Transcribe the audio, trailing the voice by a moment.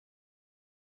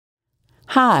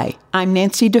Hi, I'm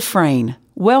Nancy Dufresne.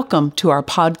 Welcome to our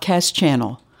podcast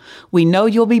channel. We know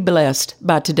you'll be blessed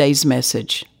by today's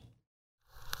message.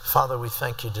 Father, we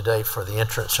thank you today for the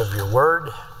entrance of your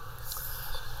word.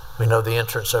 We know the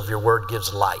entrance of your word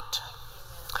gives light.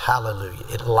 Hallelujah.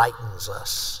 It lightens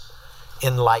us,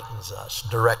 enlightens us,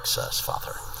 directs us,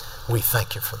 Father. We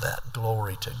thank you for that.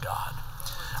 Glory to God.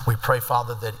 We pray,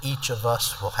 Father, that each of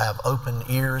us will have open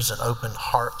ears and open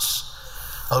hearts,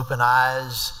 open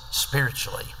eyes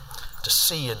spiritually to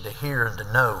see and to hear and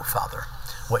to know, Father,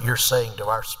 what you're saying to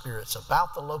our spirits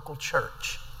about the local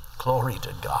church. Glory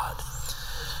to God.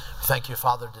 Thank you,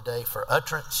 Father, today for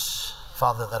utterance.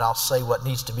 Father, that I'll say what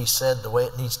needs to be said the way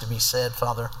it needs to be said,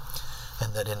 Father,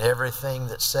 and that in everything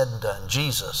that's said and done,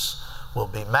 Jesus will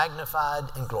be magnified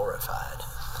and glorified.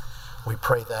 We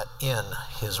pray that in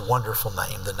his wonderful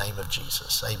name, the name of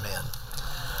Jesus. Amen.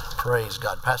 Praise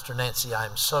God. Pastor Nancy, I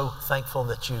am so thankful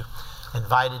that you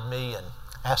invited me and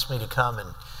asked me to come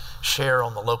and share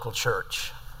on the local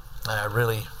church. I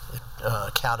really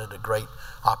counted a great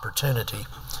opportunity.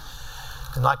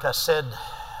 And like I said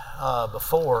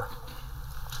before,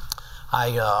 I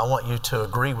want you to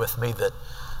agree with me that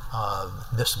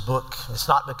this book, it's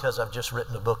not because I've just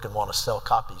written a book and want to sell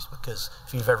copies, because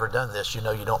if you've ever done this, you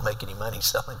know you don't make any money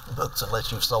selling books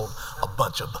unless you've sold a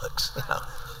bunch of books. You know,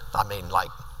 I mean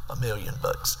like 1 million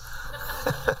books.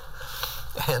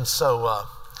 And so,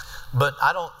 but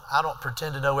I don't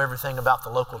pretend to know everything about the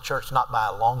local church, not by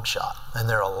a long shot. And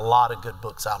there are a lot of good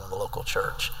books out in the local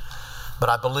church. But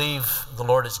I believe the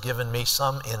Lord has given me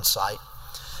some insight,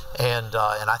 and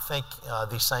I think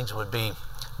these things would be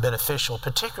beneficial,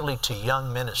 particularly to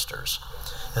young ministers.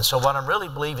 And so what I'm really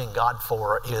believing God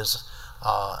for is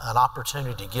an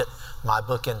opportunity to get my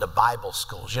book into Bible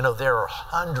schools. You know, there are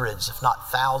hundreds, if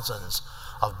not thousands,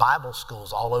 of Bible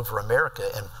schools all over America,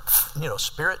 and, you know,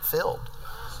 Spirit-filled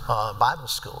Bible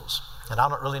schools. And I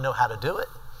don't really know how to do it,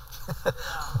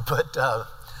 but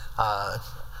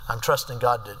I'm trusting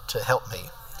God to help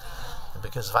me.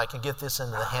 Because if I can get this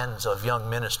into the hands of young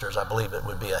ministers, I believe it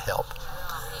would be a help.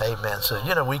 Amen. So,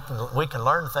 you know, we can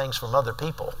learn things from other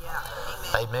people.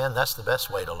 Amen. That's the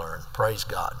best way to learn. Praise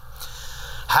God.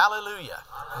 Hallelujah.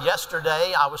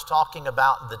 Yesterday, I was talking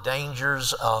about the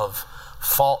dangers of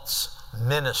false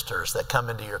ministers that come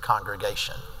into your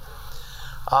congregation.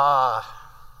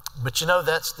 But you know,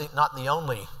 that's not the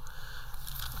only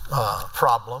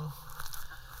problem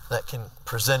that can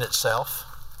present itself.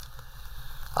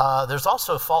 There's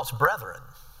also false brethren.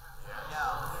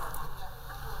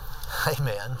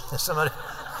 Amen. Somebody,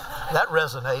 that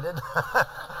resonated.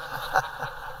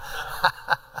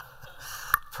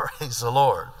 Praise the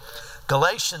Lord.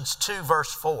 Galatians 2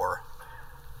 verse 4.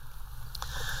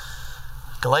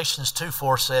 Galatians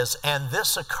 2:4 says, "And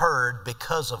this occurred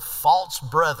because of false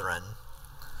brethren,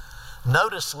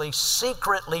 noticely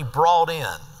secretly brought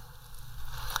in,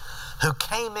 who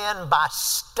came in by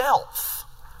stealth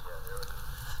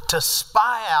to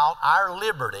spy out our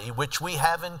liberty which we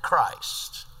have in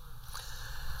Christ."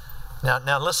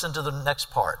 Now listen to the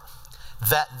next part.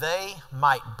 "That they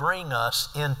might bring us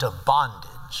into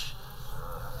bondage."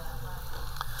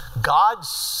 God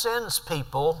sends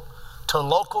people to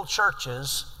local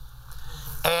churches,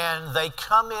 and they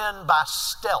come in by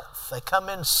stealth. They come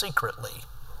in secretly,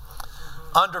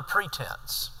 under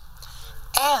pretense.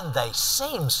 And they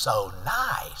seem so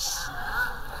nice.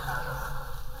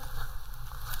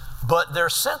 But they're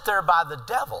sent there by the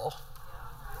devil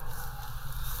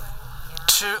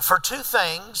for two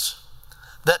things: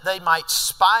 that they might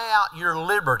spy out your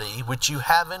liberty which you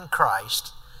have in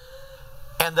Christ,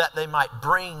 and that they might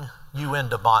bring you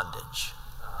into bondage.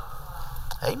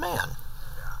 Amen.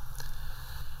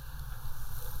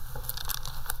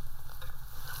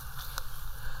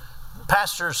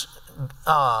 Pastors,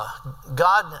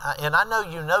 God, and I know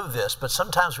you know this, but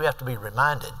sometimes we have to be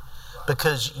reminded,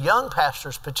 because young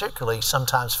pastors particularly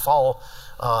sometimes fall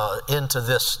into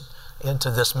this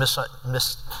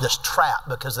trap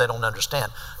because they don't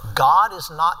understand. God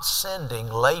is not sending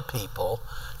lay people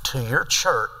to your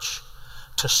church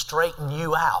to straighten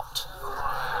you out.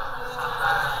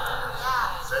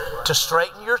 To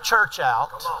straighten your church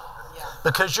out,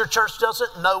 because your church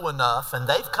doesn't know enough and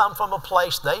they've come from a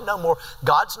place they know more.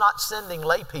 God's not sending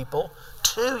lay people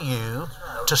to you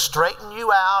to straighten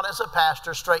you out as a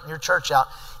pastor, straighten your church out.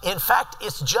 In fact,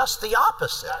 it's just the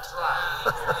opposite.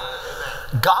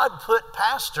 God put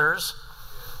pastors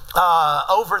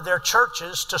over their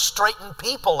churches to straighten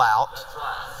people out.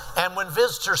 And when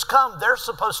visitors come, they're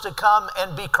supposed to come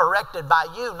and be corrected by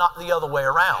you, not the other way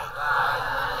around.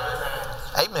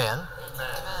 Amen.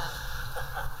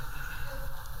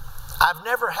 I've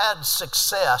never had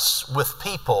success with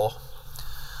people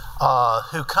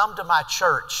who come to my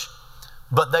church,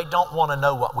 but they don't want to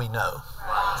know what we know.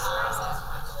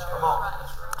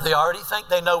 They already think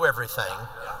they know everything,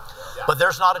 but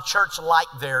there's not a church like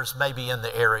theirs maybe in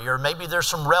the area, or maybe there's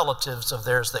some relatives of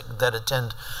theirs that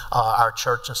attend our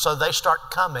church, and so they start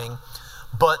coming,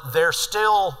 but they're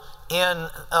still in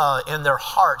their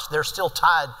hearts, they're still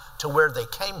tied to where they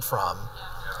came from.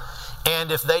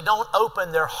 And if they don't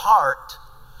open their heart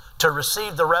to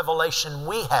receive the revelation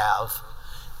we have,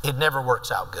 it never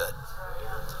works out good.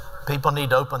 People need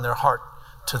to open their heart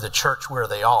to the church where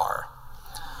they are.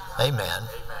 Amen.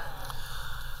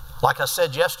 Like I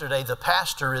said yesterday, the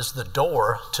pastor is the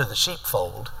door to the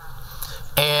sheepfold.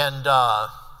 And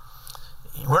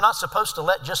we're not supposed to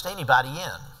let just anybody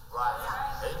in.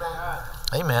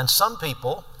 Amen. Some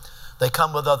people, they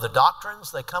come with other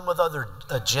doctrines. They come with other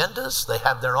agendas. They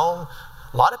have their own.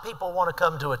 A lot of people want to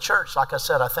come to a church. Like I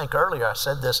said, I think earlier I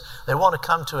said this. They want to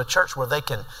come to a church where they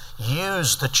can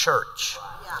use the church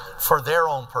for their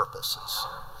own purposes.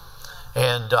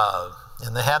 And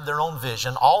they have their own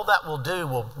vision. All that will do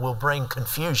will bring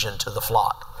confusion to the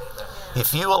flock.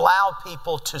 If you allow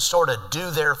people to sort of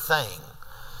do their thing,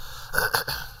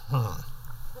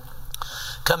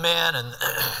 come in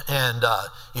and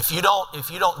if you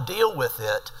don't deal with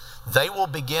it, they will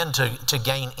begin to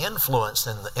gain influence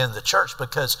in the church,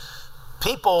 because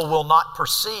people will not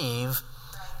perceive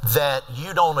that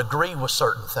you don't agree with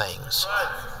certain things.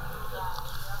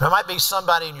 There might be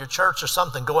somebody in your church or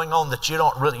something going on that you're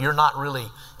not really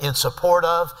in support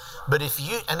of. But if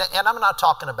you, and I'm not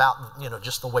talking about,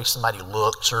 just the way somebody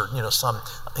looks or, some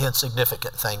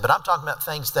insignificant thing, but I'm talking about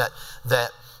things that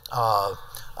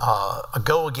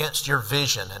go against your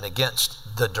vision and against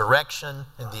the direction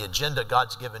and the agenda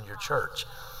God's given your church.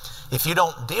 If you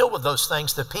don't deal with those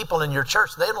things, the people in your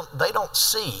church, they don't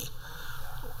see,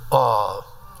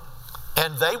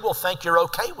 and they will think you're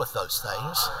okay with those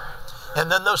things. And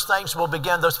then those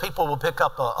people will pick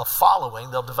up a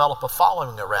following. They'll develop a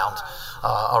following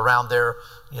around their,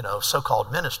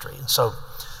 so-called ministry. And so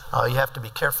you have to be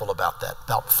careful about that,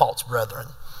 about false brethren.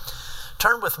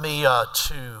 Turn with me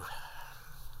to,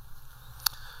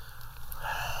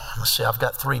 let's see, I've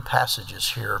got 3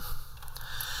 passages here.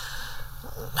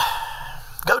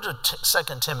 Go to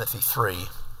 2 Timothy 3.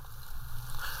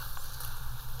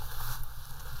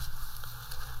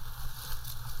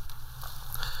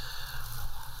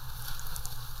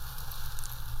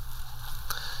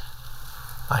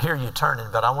 I hear you turning,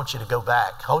 but I want you to go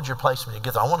back. Hold your place when you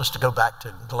get there. I want us to go back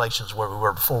to Galatians where we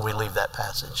were before we leave that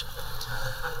passage.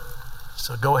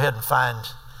 So go ahead and find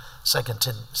 2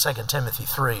 Timothy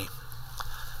 3.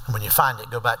 And when you find it,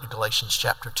 go back to Galatians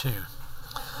chapter 2.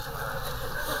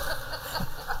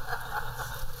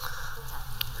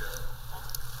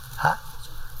 Huh?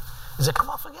 Does it come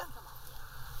off again?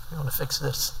 You want to fix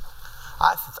this?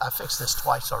 I fixed this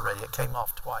twice already. It came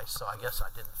off twice, so I guess I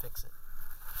didn't fix it.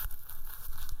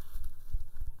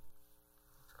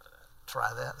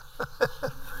 Try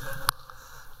that.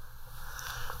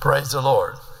 Praise the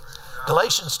Lord.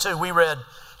 Galatians 2, we read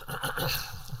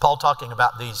Paul talking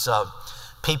about these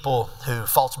people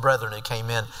false brethren who came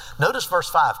in. Notice verse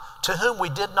 5. To whom we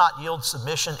did not yield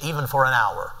submission even for an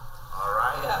hour. All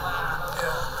right.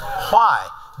 Yeah. Why?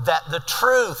 That the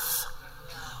truth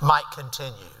might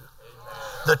continue.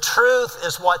 The truth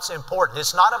is what's important.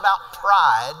 It's not about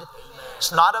pride.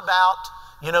 It's not about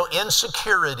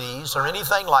insecurities or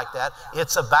anything like that.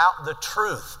 It's about the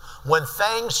truth. When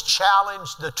things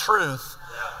challenge the truth,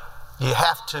 you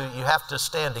have to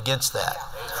stand against that.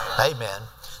 Amen.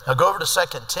 Now go over to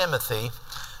 2 Timothy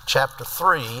chapter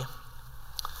 3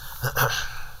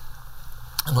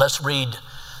 and let's read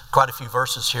quite a few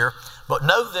verses here. But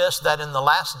know this, that in the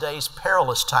last days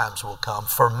perilous times will come,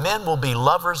 for men will be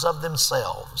lovers of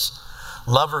themselves,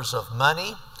 lovers of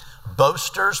money,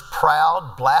 boasters,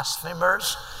 proud,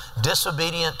 blasphemers,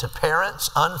 disobedient to parents,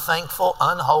 unthankful,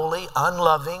 unholy,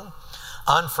 unloving,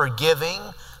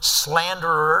 unforgiving,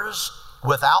 slanderers,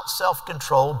 without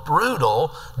self-control,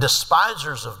 brutal,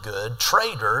 despisers of good,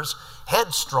 traitors,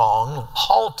 headstrong,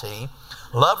 haughty,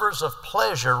 lovers of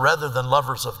pleasure rather than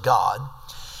lovers of God,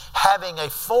 having a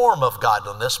form of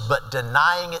godliness but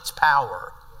denying its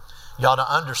power. You ought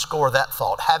to underscore that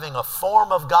thought. Having a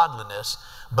form of godliness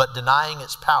but denying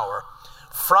its power.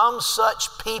 From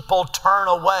such people turn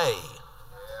away.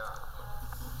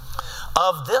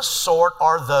 Of this sort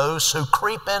are those who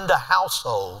creep into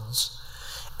households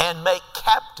and make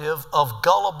captive of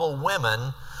gullible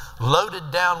women,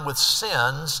 loaded down with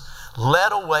sins,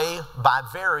 led away by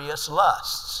various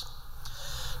lusts.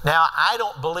 Now, I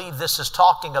don't believe this is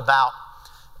talking about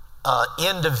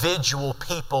individual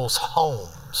people's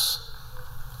homes.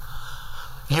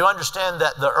 You understand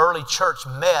that the early church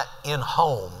met in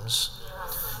homes.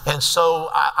 And so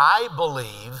I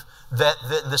believe that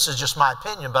this is just my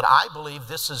opinion, but I believe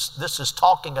this is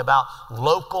talking about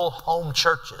local home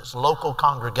churches, local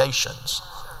congregations.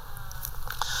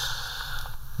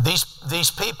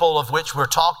 These people of which we're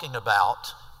talking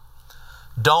about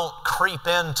don't creep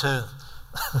into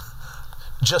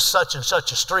just such and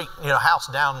such a street, house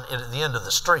down at the end of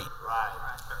the street.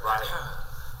 Right.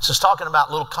 This is talking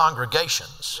about little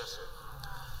congregations.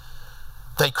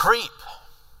 They creep.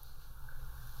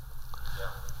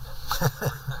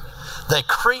 They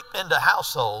creep into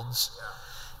households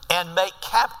and make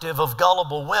captive of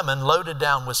gullible women loaded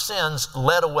down with sins,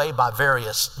 led away by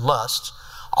various lusts,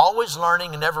 always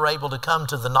learning and never able to come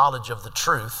to the knowledge of the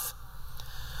truth.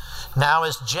 Now,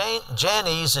 as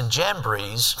Jannes and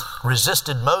Jambres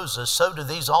resisted Moses, so do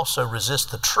these also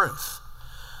resist the truth.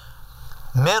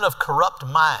 Men of corrupt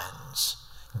minds,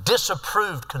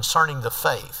 disapproved concerning the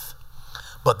faith,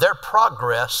 but they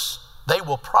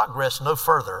will progress no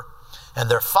further, and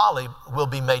their folly will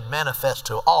be made manifest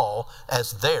to all,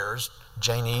 as theirs,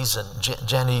 Jannes and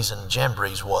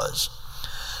Jambres, was.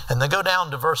 And then go down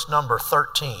to verse number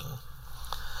 13.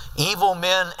 Evil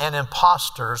men and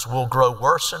impostors will grow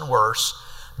worse and worse,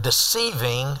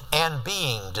 deceiving and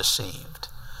being deceived.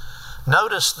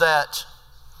 Notice that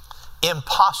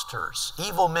impostors,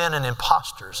 evil men and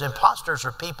impostors. Impostors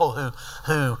are people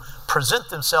who present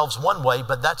themselves one way,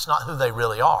 but that's not who they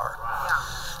really are.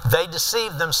 They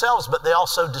deceive themselves, but they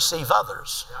also deceive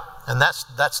others. And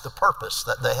that's the purpose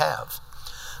that they have.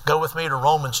 Go with me to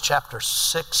Romans chapter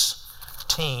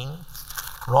 16.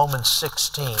 Romans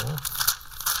 16.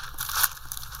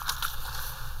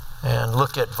 And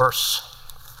look at verse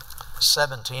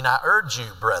 17. I urge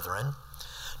you, brethren,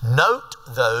 note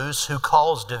those who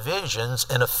cause divisions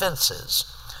and offenses,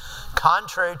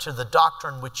 contrary to the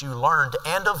doctrine which you learned,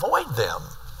 and avoid them.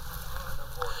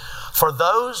 For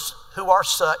those who are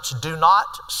such do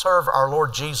not serve our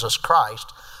Lord Jesus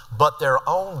Christ, but their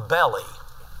own belly,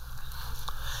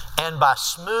 and by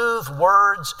smooth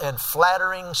words and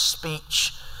flattering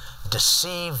speech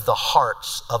deceive the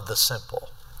hearts of the simple.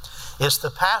 It's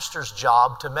the pastor's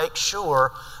job to make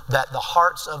sure that the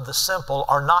hearts of the simple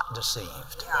are not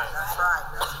deceived. Yeah, that's right.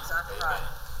 That's exactly right.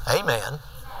 Amen.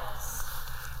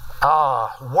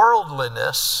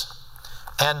 Worldliness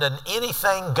and an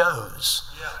anything goes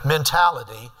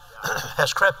mentality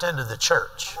has crept into the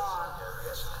church.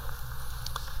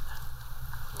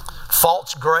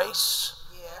 False grace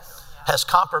has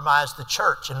compromised the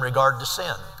church in regard to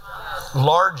sin.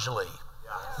 Largely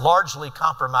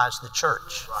compromised the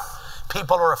church.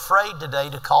 People are afraid today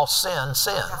to call sin,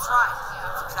 sin. That's right.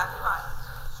 That's exactly right.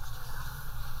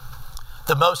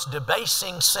 The most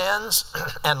debasing sins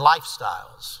and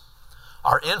lifestyles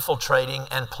are infiltrating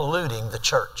and polluting the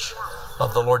church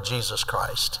of the Lord Jesus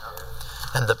Christ.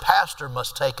 And the pastor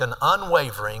must take an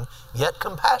unwavering yet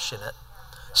compassionate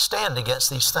stand against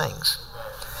these things.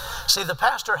 See, the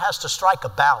pastor has to strike a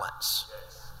balance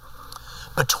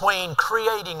between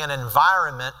creating an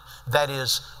environment that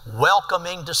is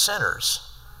welcoming to sinners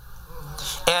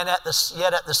and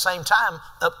yet at the same time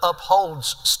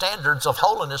upholds standards of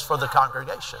holiness for the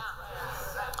congregation.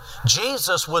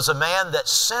 Jesus was a man that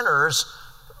sinners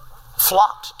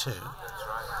flocked to.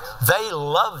 They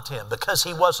loved him because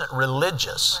he wasn't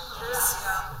religious.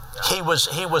 He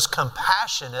was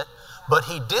compassionate, but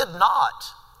he did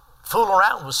not fool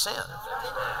around with sin.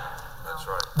 That's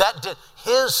right. That did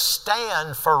his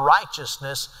stand for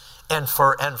righteousness and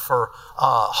for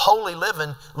holy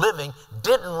living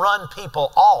didn't run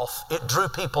people off. It drew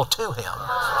people to him.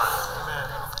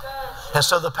 And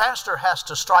so the pastor has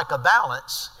to strike a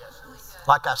balance.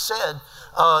 Like I said,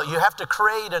 you have to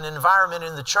create an environment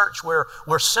in the church where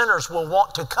sinners will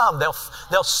want to come.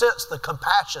 They'll sense the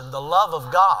compassion, the love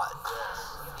of God.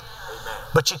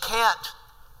 But you can't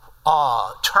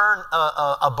turn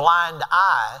a blind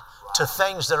eye to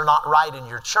things that are not right in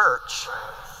your church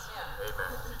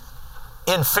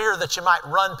in fear that you might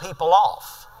run people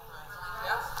off.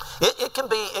 It can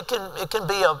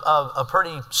be a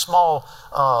pretty small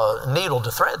needle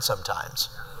to thread sometimes.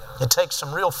 It takes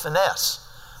some real finesse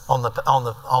on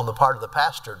the part of the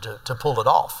pastor to pull it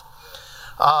off.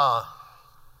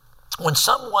 When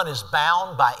someone is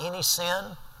bound by any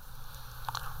sin,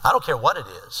 I don't care what it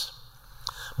is,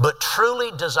 but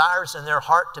truly desires in their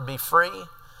heart to be free,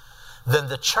 then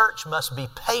the church must be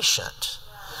patient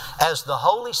as the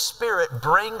Holy Spirit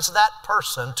brings that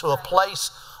person to a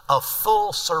place of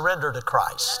full surrender to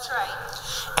Christ.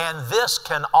 And this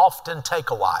can often take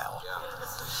a while.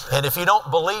 And if you don't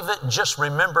believe it, just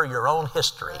remember your own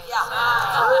history.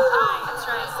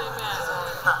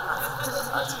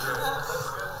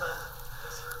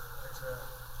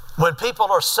 When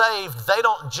people are saved, they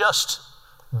don't just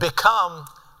become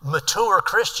mature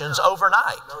Christians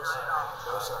overnight.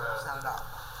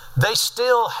 They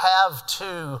still have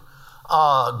to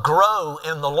grow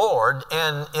in the Lord,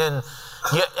 and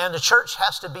the church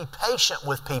has to be patient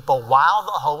with people while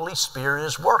the Holy Spirit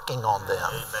is working on them.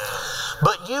 Amen.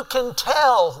 But you can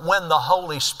tell when the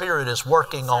Holy Spirit is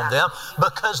working on them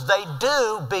because they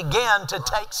do begin to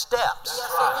take steps.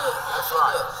 Yes, they do. That's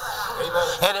right.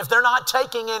 Amen. And if they're not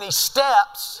taking any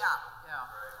steps,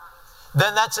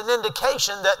 then that's an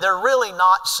indication that they're really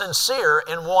not sincere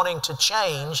in wanting to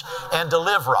change and to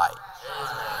live right.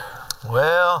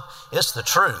 Well, it's the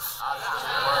truth.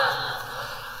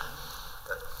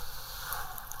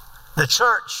 The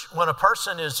church, when a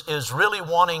person is really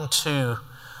wanting to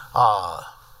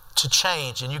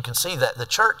change, and you can see that, the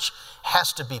church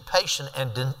has to be patient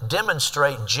and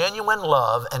demonstrate genuine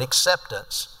love and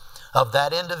acceptance of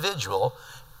that individual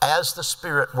as the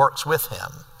Spirit works with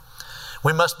him.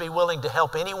 We must be willing to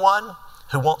help anyone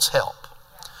who wants help.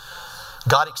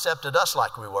 God accepted us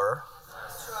like we were,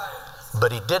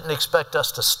 but He didn't expect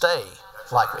us to stay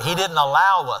He didn't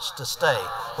allow us to stay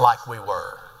like we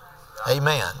were.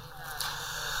 Amen.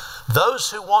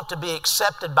 Those who want to be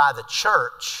accepted by the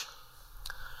church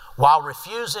while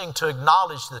refusing to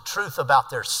acknowledge the truth about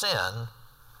their sin,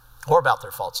 or about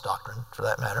their false doctrine for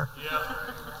that matter,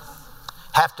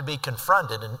 have to be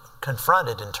confronted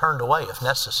and turned away if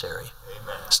necessary.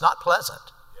 Amen. It's not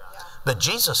pleasant, but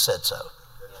Jesus said so.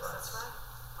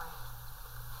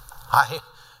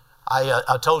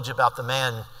 I told you about the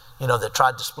man, that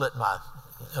tried to split my,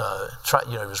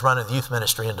 he was running the youth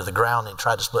ministry into the ground, and he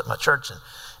tried to split my church,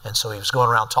 and so he was going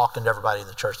around talking to everybody in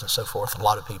the church and so forth, a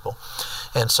lot of people.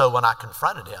 And so when I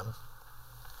confronted him,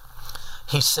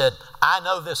 he said, "I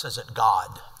know this isn't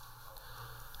God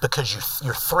because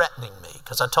you're threatening me."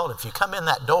 Because I told him, if you come in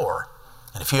that door,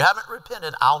 and if you haven't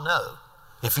repented, I'll know.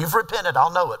 If you've repented,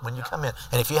 I'll know it when you come in.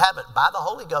 And if you haven't, by the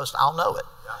Holy Ghost, I'll know it.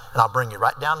 And I'll bring you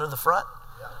right down to the front.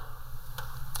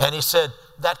 And he said,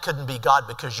 "That couldn't be God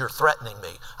because you're threatening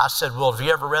me." I said, "Well, have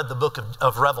you ever read the book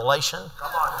of Revelation?"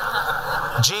 Come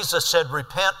on. Jesus said,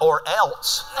 "Repent or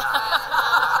else."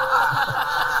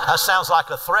 That sounds like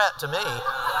a threat to me.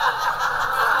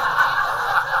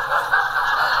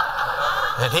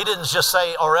 And He didn't just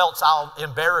say, "Or else I'll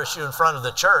embarrass you in front of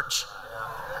the church."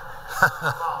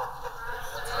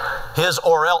 His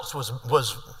 "or else" was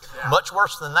much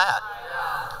worse than that.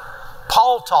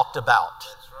 Paul talked about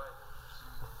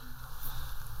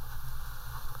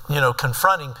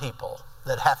confronting people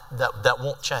that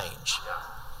won't change.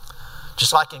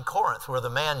 Just like in Corinth, where the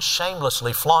man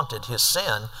shamelessly flaunted his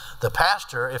sin,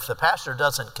 if the pastor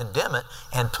doesn't condemn it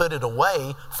and put it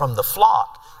away from the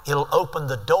flock, it'll open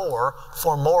the door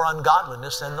for more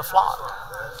ungodliness in the flock.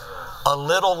 A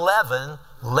little leaven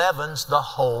leavens the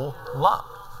whole lump,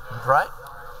 right?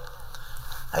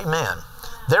 Amen.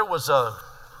 There was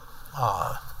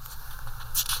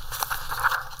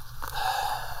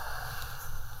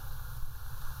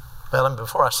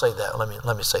before I say that,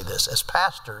 let me say this. As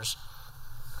pastors,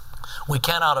 we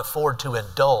cannot afford to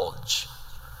indulge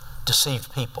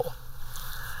deceived people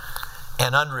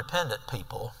and unrepentant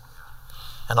people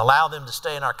and allow them to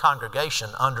stay in our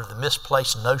congregation under the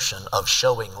misplaced notion of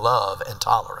showing love and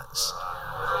tolerance.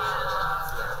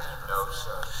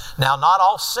 Now, not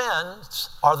all sins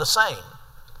are the same,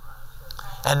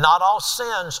 and not all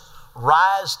sins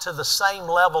rise to the same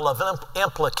level of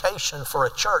implication for a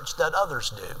church that others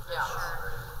do.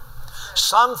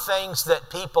 Some things that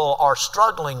people are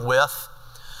struggling with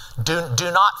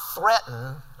do not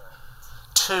threaten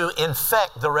to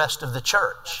infect the rest of the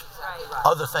church.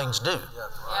 Other things do.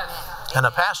 And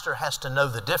a pastor has to know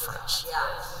the difference.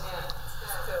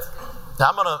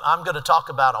 Now I'm going to talk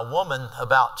about a woman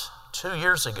about 2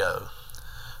 years ago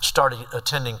started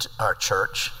attending our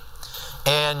church,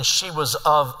 and she was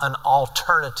of an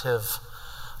alternative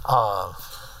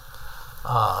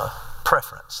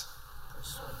preference.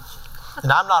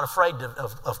 And I'm not afraid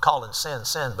of calling sin,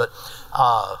 but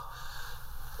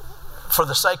for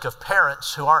the sake of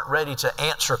parents who aren't ready to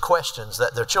answer questions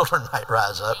that their children might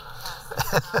rise up,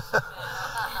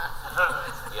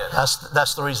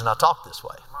 that's the reason I talk this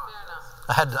way.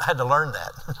 I had to learn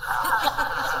that.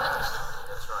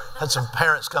 Had some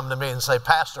parents come to me and say,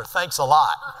 "Pastor, thanks a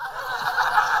lot."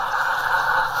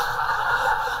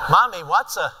 "Mommy,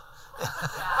 what's a..."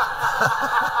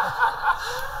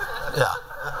 Yeah.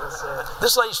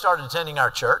 This lady started attending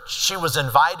our church. She was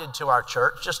invited to our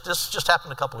church. This just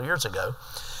happened a couple of years ago.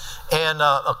 And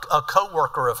a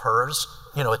co-worker of hers,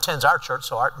 attends our church,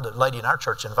 so the lady in our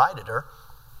church invited her.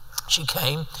 She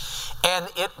came, and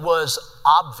it was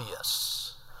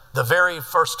obvious the very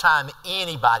first time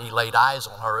anybody laid eyes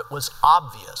on her, it was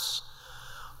obvious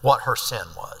what her sin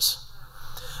was.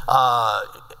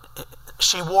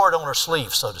 She wore it on her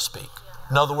sleeve, so to speak.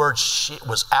 In other words, she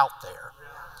was out there.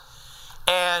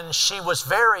 And she was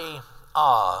very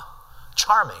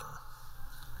charming.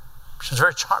 She was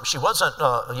very charming. She wasn't,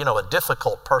 a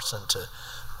difficult person to,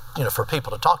 for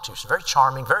people to talk to. She was very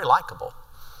charming, very likable.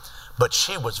 But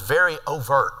she was very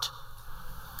overt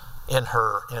in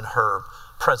her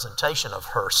presentation of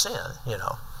her sin,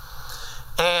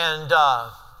 And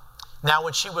now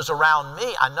when she was around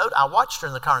me, I watched her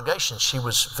in the congregation. She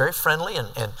was very friendly,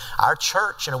 and our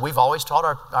church, we've always taught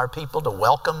our people to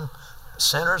welcome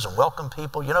sinners and welcome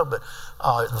people, but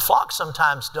the flock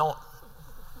sometimes don't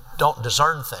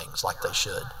discern things like they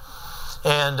should.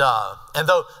 And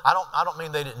though I don't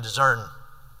mean they didn't discern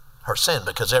her sin,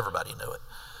 because everybody knew it.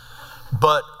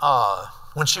 But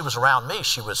when she was around me,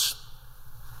 she was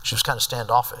kind of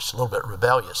standoffish, a little bit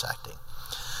rebellious acting.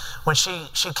 When she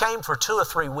came for 2 or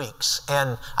 3 weeks,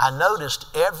 and I noticed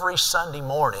every Sunday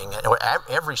morning, or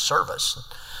every service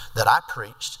that I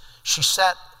preached, she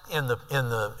sat in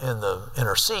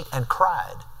her seat and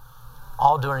cried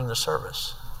all during the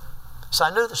service. So I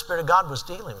knew the Spirit of God was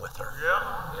dealing with her.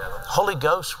 Holy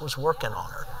Ghost was working on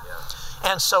her.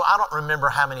 And so I don't remember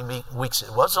how many weeks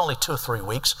it was, only 2 or 3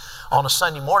 weeks. On a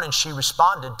Sunday morning, she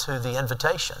responded to the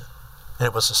invitation. And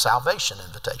it was a salvation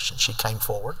invitation. She came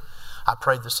forward. I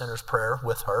prayed the sinner's prayer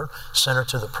with her, sent her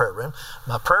to the prayer room.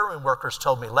 My prayer room workers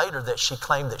told me later that she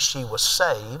claimed that she was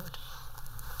saved,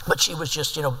 but she was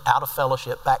just, out of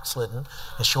fellowship, backslidden,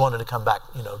 and she wanted to come back,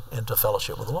 into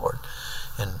fellowship with the Lord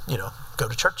and, go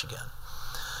to church again.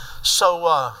 So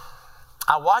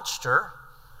I watched her,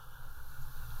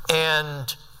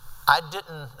 and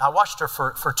I watched her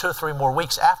for 2 or 3 more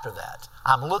weeks after that.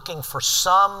 I'm looking for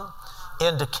some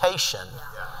indication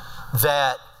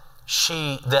that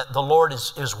the Lord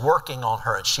is working on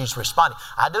her and she's responding.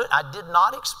 I did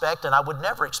not expect, and I would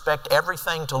never expect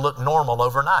everything to look normal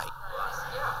overnight.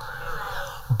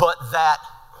 But that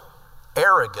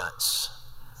arrogance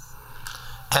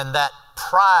and that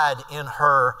pride in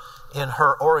her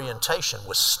orientation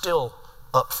was still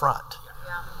up front.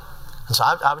 And so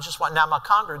I was just now my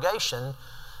congregation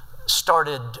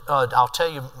started, I'll tell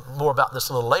you more about this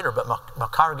a little later, but my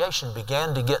congregation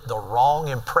began to get the wrong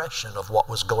impression of what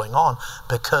was going on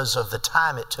because of the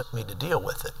time it took me to deal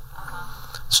with it.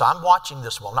 So I'm watching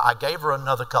this woman. I gave her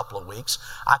another couple of weeks.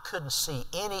 I couldn't see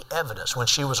any evidence. When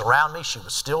she was around me, she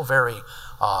was still very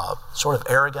sort of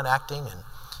arrogant acting and,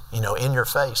 in your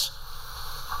face.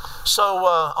 So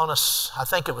I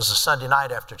think it was a Sunday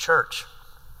night after church,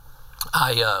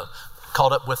 I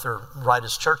caught up with her right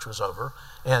as church was over.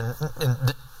 And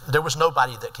there was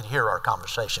nobody that could hear our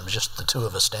conversation. It was just the two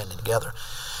of us standing together.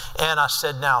 And I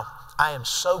said, now, I am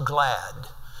so glad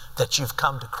that you've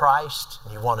come to Christ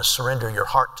and you want to surrender your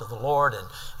heart to the Lord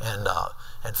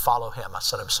and follow Him. I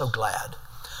said, I'm so glad.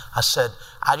 I said,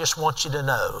 I just want you to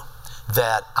know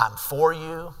that I'm for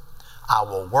you. I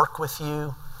will work with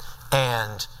you,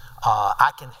 and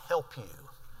I can help you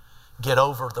get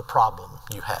over the problem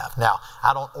you have. Now,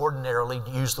 I don't ordinarily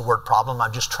use the word problem.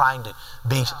 I'm just trying to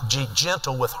be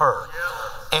gentle with her.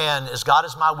 And as God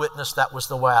is my witness, that was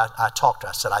the way I talked to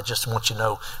her. I said, I just want you to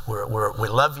know we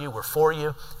love you, we're for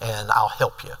you, and I'll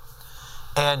help you.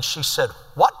 And she said,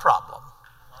 what problem?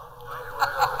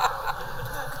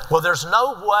 Well, there's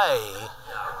no way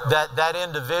that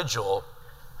individual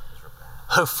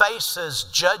who faces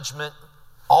judgment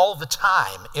all the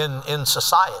time in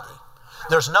society,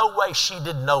 there's no way she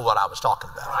didn't know what I was talking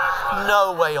about.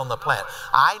 No way on the planet.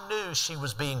 I knew she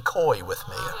was being coy with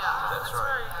me. That's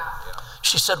right.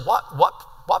 She said,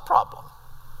 what problem?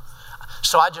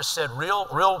 So I just said real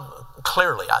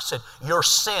clearly, I said, your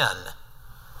sin.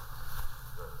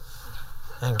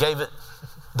 And gave it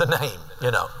the name,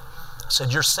 I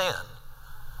said, your sin.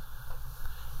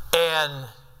 And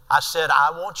I said,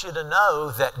 I want you to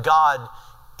know that God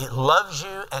loves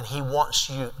you, and He wants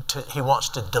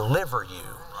to deliver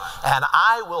you. And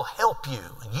I will help you.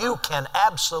 You can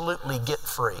absolutely get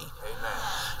free. Amen.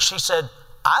 She said,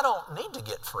 I don't need to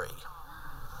get free.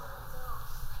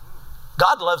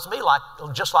 God loves me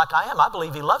just like I am. I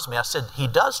believe He loves me. I said, He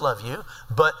does love you,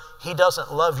 but He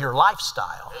doesn't love your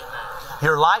lifestyle. Amen.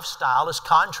 Your lifestyle is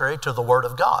contrary to the Word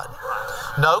of God.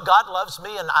 No, God loves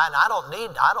me, and I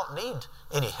don't need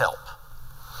any help.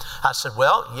 I said,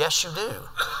 well, yes, you do.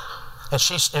 And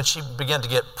she began to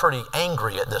get pretty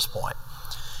angry at this point.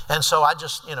 And so I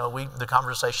just, the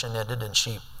conversation ended, and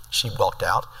she walked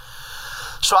out.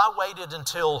 So I waited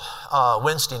until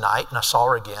Wednesday night, and I saw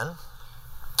her again.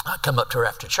 I come up to her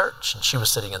after church, and she was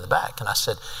sitting in the back, and I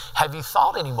said, have you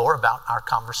thought any more about our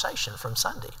conversation from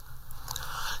Sunday?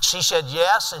 She said,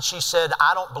 yes, and she said,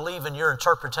 I don't believe in your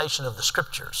interpretation of the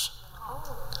scriptures.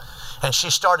 And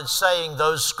she started saying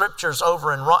those scriptures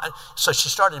over and wrong. So she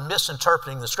started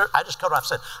misinterpreting the scripture. I just cut her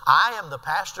off and said, I am the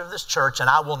pastor of this church, and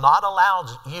I will not allow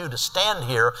you to stand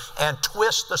here and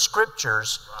twist the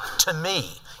scriptures to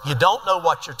me. You don't know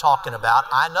what you're talking about.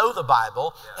 I know the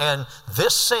Bible, and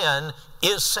this sin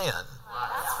is sin.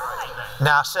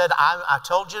 Now I said, I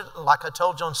told you, like I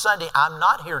told you on Sunday, I'm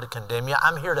not here to condemn you.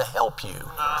 I'm here to help you.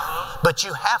 But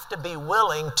you have to be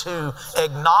willing to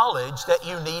acknowledge that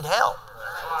you need help.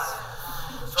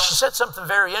 She said something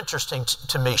very interesting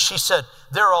to me. She said,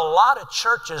 there are a lot of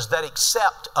churches that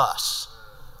accept us.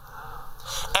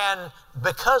 And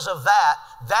because of that,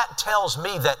 that tells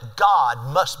me that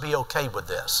God must be okay with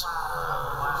this.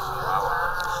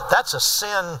 That's a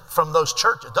sin from those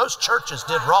churches. Those churches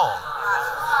did wrong.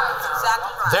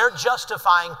 They're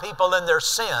justifying people in their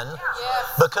sin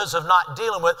because of not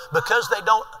dealing with it, because they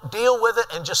don't deal with it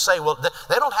and just say, well,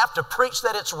 they don't have to preach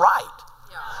that it's right.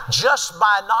 Just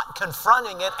by not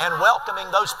confronting it and welcoming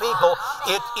those people,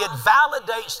 it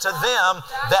validates to them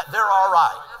that they're all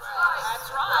right.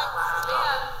 That's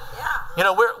right. You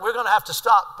know, we're going to have to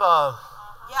stop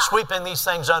sweeping these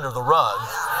things under the rug.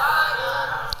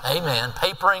 Amen.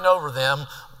 Papering over them,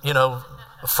 you know,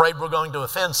 afraid we're going to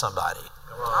offend somebody.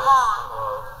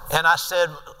 And I said,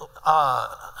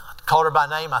 called her by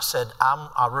name. I said,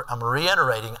 I'm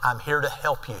reiterating, I'm here to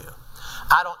help you.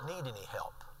 I don't need any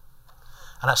help.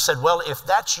 And I said, well, if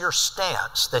that's your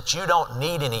stance, that you don't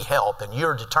need any help and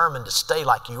you're determined to stay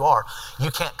like you are,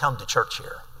 you can't come to church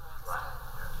here.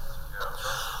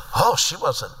 Oh, she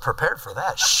wasn't prepared for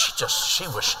that. She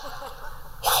was,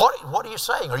 what are you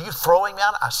saying? Are you throwing me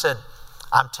out? I said,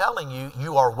 I'm telling you,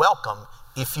 you are welcome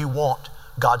if you want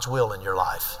God's will in your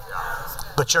life.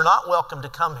 But you're not welcome to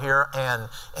come here and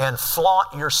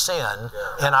flaunt your sin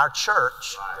in our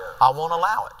church. I won't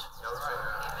allow it.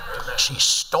 She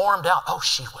stormed out. Oh,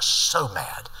 she was so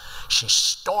mad. She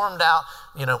stormed out,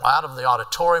 you know, out of the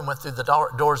auditorium, went through the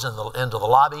doors into the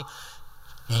lobby,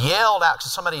 yelled out,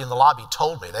 because somebody in the lobby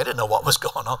told me. They didn't know what was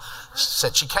going on.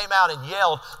 Said she came out and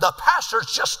yelled, the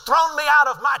pastor's just thrown me out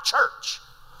of my church.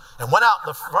 And went out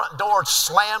the front door,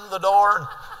 slammed the door, and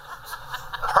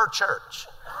her church.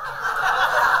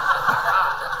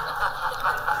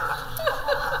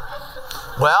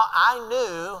 Well, I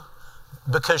knew,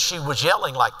 because she was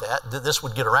yelling like that this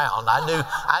would get around.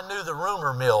 I knew the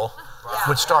rumor mill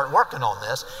would start working on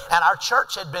this. And our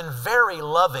church had been very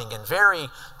loving and very,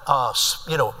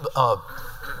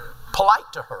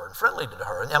 polite to her and friendly to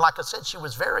her. And like I said, she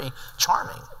was very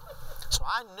charming. So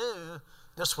I knew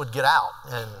this would get out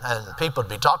and people would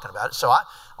be talking about it. So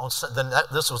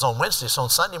this was on Wednesday. So on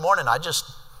Sunday morning, I just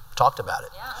talked about it.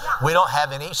 We don't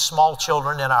have any small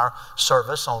children in our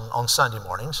service on Sunday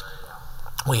mornings.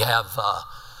 We have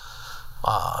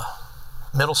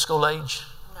middle school age?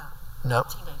 No.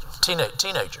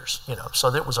 Teenagers, you know, so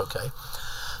that was okay.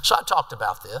 So I talked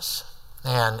about this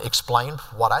and explained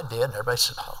what I did, and everybody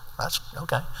said, oh, that's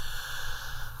okay.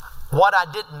 What I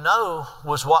didn't know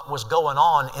was what was going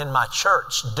on in my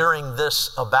church during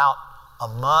this about a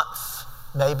month,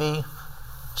 maybe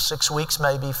 6 weeks,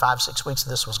 maybe 5-6 weeks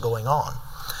this was going on.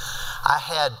 I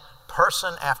had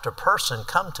person after person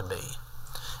come to me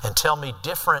and tell me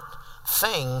different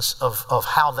things of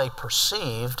how they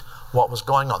perceived what was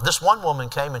going on. This one woman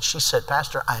came and she said,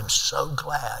 Pastor, I am so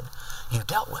glad you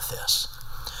dealt with this.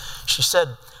 She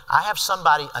said, I have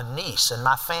somebody, a niece in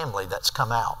my family that's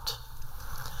come out.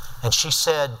 And she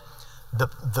said,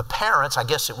 the parents, I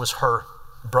guess it was her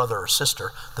brother or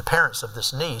sister, the parents of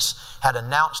this niece had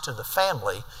announced to the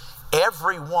family,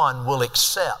 everyone will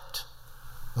accept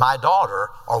my daughter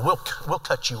or we'll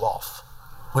cut you off.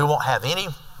 We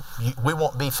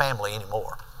won't be family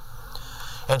anymore.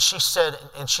 And she said,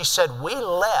 we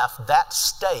left that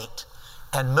state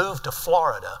and moved to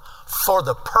Florida for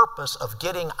the purpose of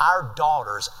getting our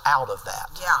daughters out of that.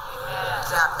 Yeah.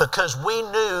 Exactly. Because we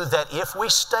knew that if we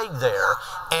stayed there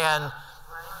and,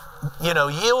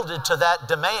 yielded to that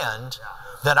demand,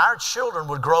 then our children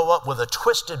would grow up with a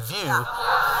twisted view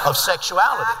of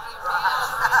sexuality.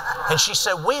 And she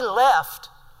said, we left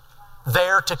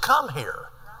there to come here.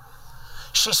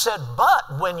 She said,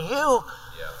 but when you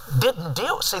didn't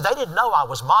they didn't know I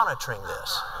was monitoring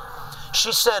this.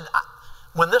 She said,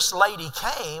 when this lady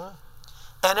came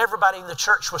and everybody in the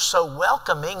church was so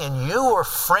welcoming and you were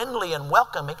friendly and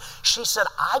welcoming, she said,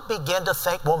 I began to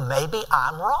think, well, maybe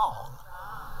I'm wrong.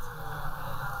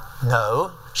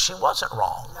 No, she wasn't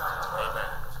wrong.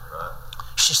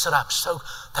 she said,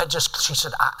 she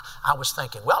said, I was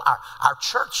thinking, well, our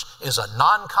church is a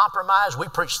non-compromise. We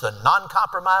preach the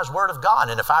non-compromise word of God.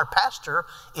 And if our pastor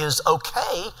is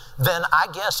okay, then I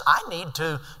guess I need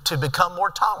to become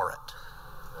more tolerant.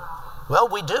 Well,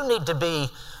 we do need to be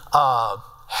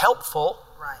helpful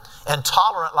and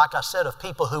tolerant, like I said, of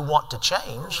people who want to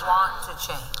change.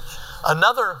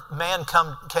 Another man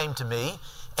came to me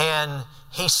and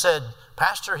he said,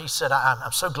 Pastor, he said,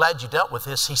 I'm so glad you dealt with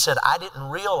this. He said, I didn't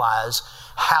realize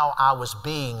how I was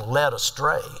being led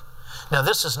astray. Now,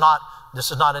 this is not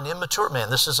an immature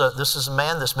man. This is a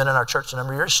man that's been in our church a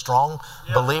number of years, strong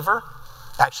believer,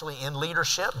 actually in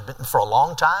leadership, been for a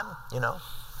long time,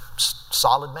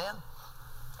 solid man.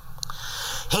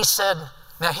 He said,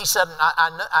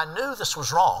 I knew this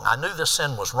was wrong. I knew this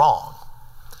sin was wrong.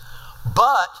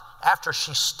 But after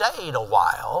she stayed a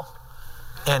while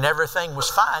and everything was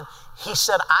fine, he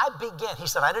said, I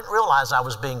didn't realize I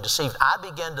was being deceived. I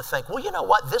began to think, well, you know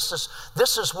what? This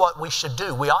is what we should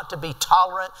do. We ought to be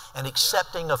tolerant and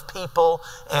accepting of people.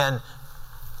 And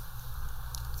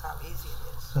that's how easy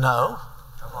it is. No,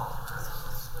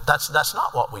 that's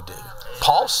not what we do.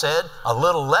 Paul said, a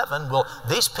little leaven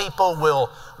these people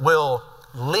will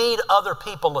lead other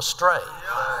people astray.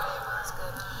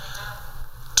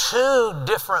 2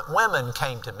 different women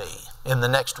came to me in the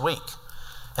next week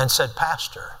and said,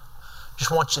 Pastor,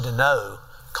 just want you to know,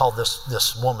 called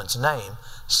this woman's name,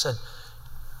 said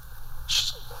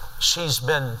she's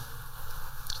made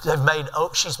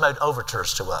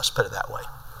overtures to us, put it that way.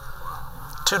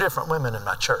 2 different women in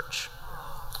my church,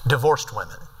 divorced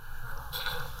women.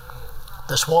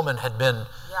 This woman had been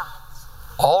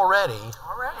already.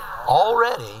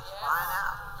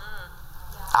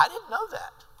 I didn't know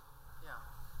that.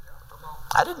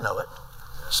 I didn't know it.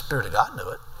 Spirit of God knew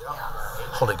it.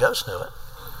 Holy Ghost knew it.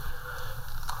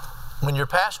 When you're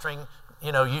pastoring,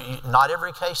 not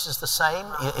every case is the same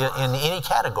in any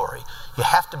category. You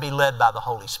have to be led by the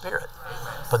Holy Spirit.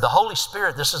 But the Holy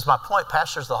Spirit, this is my point,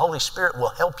 pastors, the Holy Spirit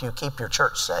will help you keep your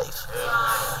church safe.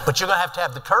 But you're going to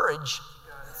have the courage.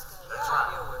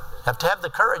 Have to have the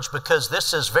courage, because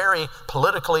this is very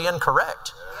politically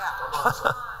incorrect.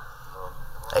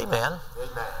 Amen.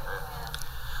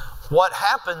 What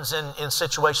happens in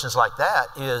situations like that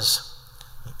is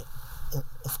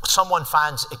someone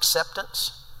finds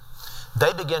acceptance.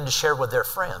 They begin to share with their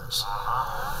friends.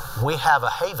 We have a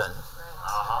haven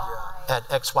at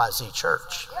XYZ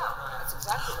Church.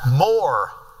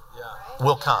 More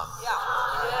will come.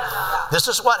 This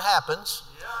is what happens.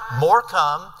 More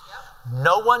come.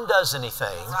 No one does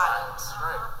anything.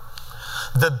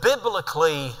 The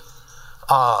biblically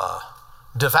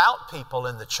devout people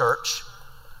in the church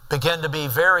begin to be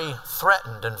very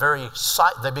threatened and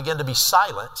they begin to be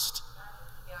silenced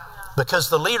because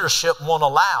the leadership won't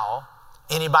allow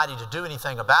anybody to do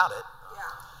anything about it.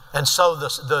 And so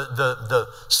the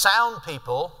sound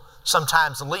people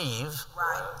sometimes leave.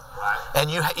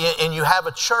 And you have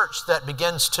a church that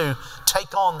begins to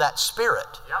take on that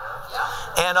spirit.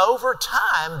 And over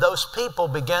time, those people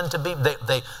begin to be,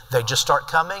 they just start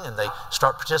coming and they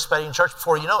start participating in church.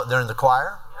 Before you know it, they're in the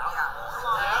choir.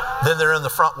 Then they're in the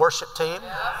front worship team.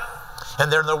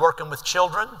 And then they're working with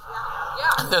children.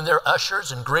 And then they're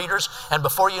ushers and greeters. And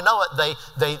before you know it,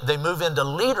 they move into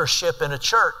leadership in a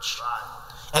church.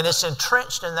 And it's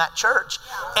entrenched in that church.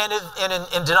 And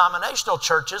in denominational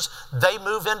churches, they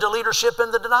move into leadership in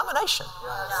the denomination.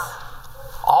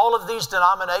 All of these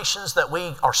denominations that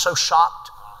we are so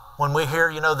shocked when we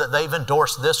hear, that they've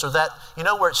endorsed this or that. You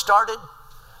know where it started?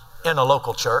 In a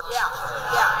local church.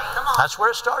 Come on. That's where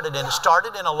it started. And it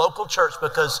started in a local church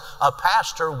because a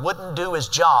pastor wouldn't do his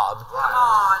job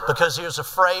because he was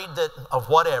afraid of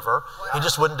whatever. He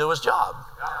just wouldn't do his job.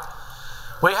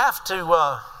 We have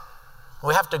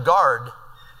to guard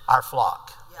our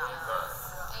flock.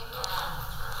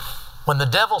 When the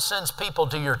devil sends people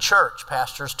to your church,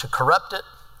 pastors, to corrupt it,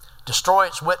 destroy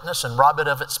its witness, and rob it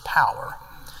of its power,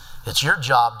 it's your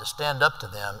job to stand up to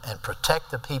them and protect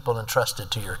the people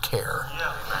entrusted to your care.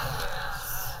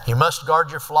 You must guard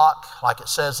your flock, like it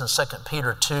says in 2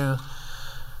 Peter 2,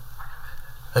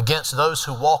 against those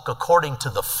who walk according to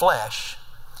the flesh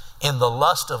in the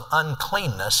lust of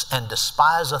uncleanness and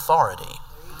despise authority,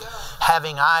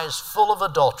 having eyes full of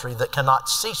adultery that cannot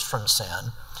cease from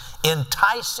sin,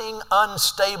 enticing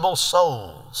unstable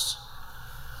souls.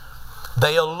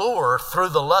 They allure through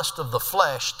the lust of the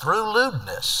flesh, through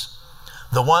lewdness,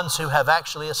 the ones who have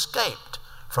actually escaped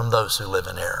from those who live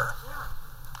in error.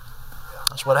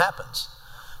 That's what happens.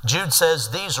 Jude says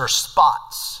these are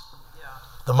spots.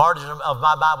 The margin of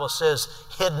my Bible says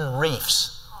hidden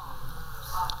reefs.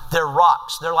 They're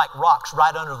rocks. They're like rocks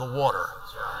right under the water.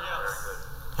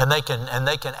 And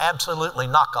they can absolutely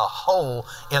knock a hole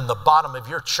in the bottom of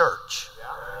your church.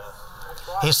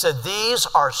 He said, these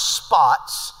are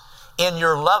spots in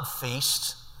your love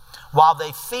feast while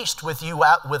they feast with you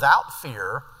without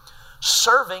fear,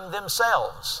 serving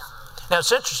themselves. Now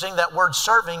it's interesting, that word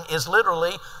serving is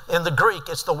literally, in the Greek,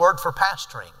 it's the word for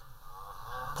pastoring.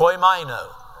 Poimaino.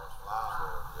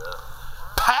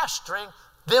 Pastoring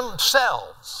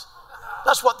themselves.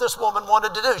 That's what this woman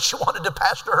wanted to do. She wanted to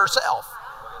pastor herself.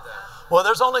 Well,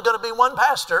 there's only going to be one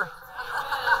pastor,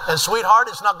 and sweetheart,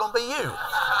 it's not going to be you.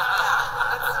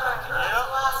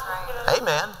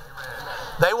 Amen.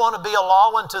 They want to be a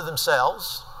law unto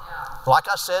themselves. Like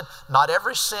I said, not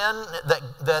every sin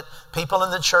that people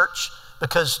in the church,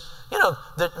 because,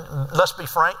 let's be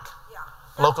frank,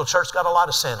 local church got a lot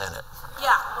of sin in it.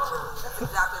 Yeah, that's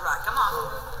exactly right. Come on.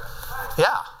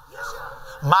 Yeah.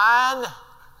 Mine,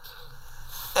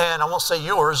 and I won't say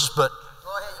yours, but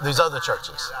these other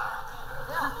churches.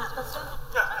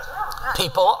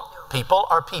 People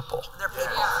are people. They're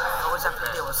people. Always have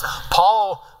to deal with something.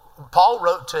 Paul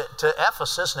wrote to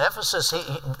Ephesus, and Ephesus, he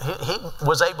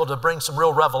was able to bring some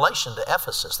real revelation to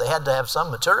Ephesus. They had to have some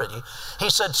maturity. He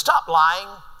said, stop lying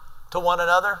to one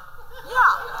another.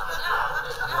 Yeah.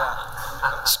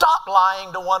 Stop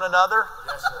lying to one another.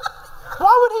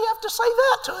 Why would he have to say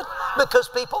that to it? Because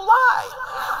people lie.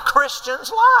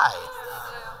 Christians lie.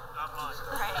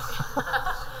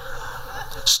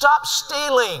 Stop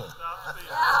stealing.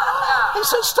 He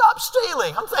said, stop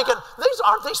stealing. I'm thinking,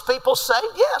 aren't these people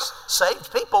saved? Yes,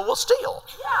 saved people will steal.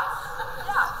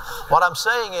 What I'm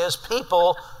saying is,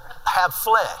 people have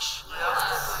flesh.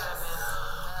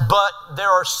 But there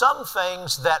are some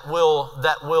things that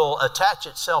will attach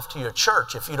itself to your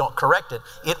church. If you don't correct it,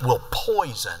 it will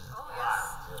poison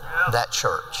that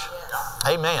church.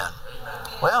 Amen.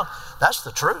 Well, that's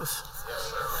the truth.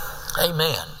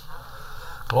 Amen.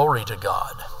 Glory to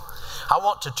God. I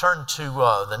want to turn to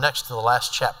the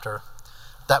last chapter.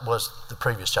 That was the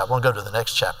previous chapter. I want to go to the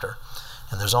next chapter,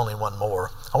 and there's only one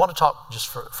more. I want to talk just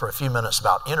for a few minutes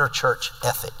about interchurch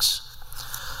ethics.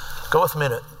 Go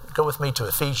with me to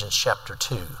Ephesians chapter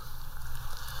 2.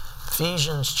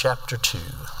 Ephesians chapter 2.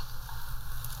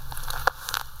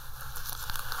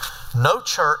 No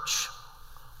church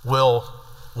will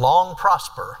long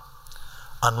prosper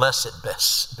unless it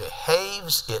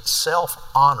behaves itself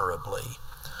honorably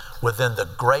within the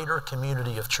greater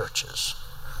community of churches,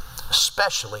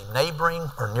 especially neighboring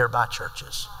or nearby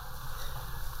churches.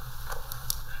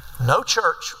 No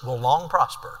church will long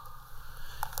prosper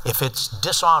if it's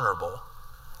dishonorable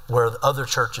where other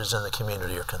churches in the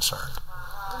community are concerned.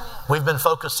 We've been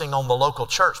focusing on the local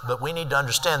church, but we need to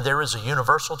understand there is a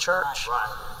universal church.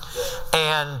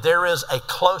 And there is a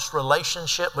close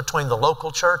relationship between the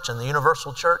local church and the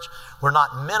universal church. We're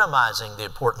not minimizing the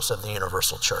importance of the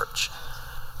universal church.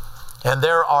 And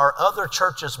there are other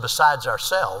churches besides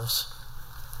ourselves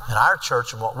and our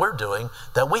church and what we're doing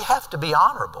that we have to be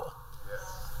honorable.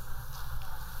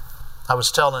 I was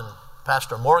telling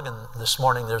Pastor Morgan this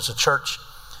morning, there's a church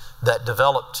that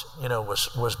developed,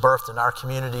 was birthed in our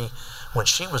community when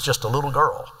she was just a little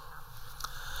girl.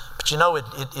 But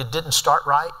it didn't start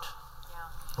right.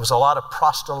 There was a lot of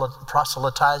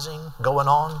proselytizing going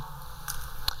on.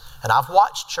 And I've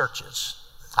watched churches.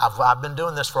 I've been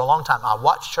doing this for a long time. I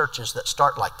watch churches that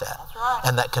start like that.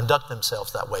 And that conduct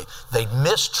themselves that way. They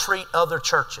mistreat other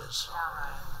churches.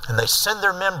 And they send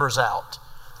their members out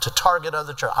to target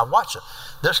other churches. I watch it.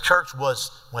 This church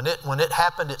was, when it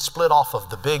happened, it split off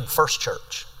of the big first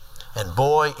church. And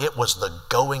boy, it was the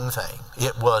going thing.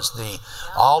 It was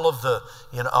all of the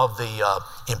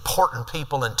important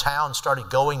people in town started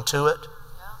going to it.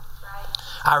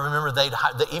 I remember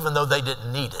even though they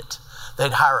didn't need it,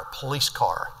 they'd hire a police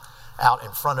car out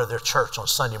in front of their church on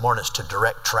Sunday mornings to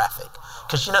direct traffic.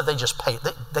 Because, they just paid,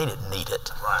 they didn't need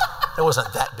it. It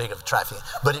wasn't that big of traffic.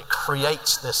 But it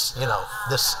creates this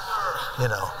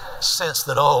sense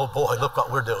that, oh boy, look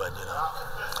what we're doing,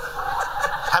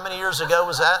 How many years ago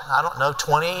was that? I don't know,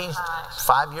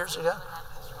 25 years ago?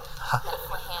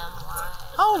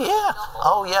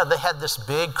 Oh yeah, they had this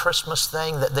big Christmas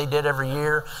thing that they did every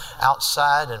year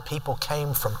outside, and people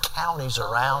came from counties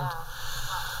around.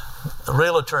 The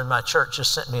realtor in my church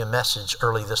just sent me a message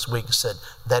early this week and said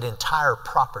that entire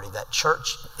property, that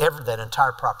church, that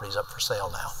entire property is up for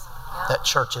sale now. That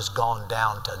church has gone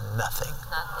down to nothing.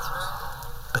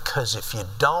 Because if you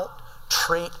don't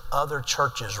treat other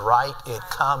churches right, it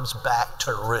comes back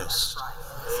to roost.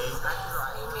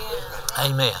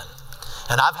 Amen.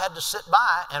 And I've had to sit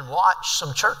by and watch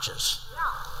some churches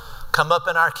come up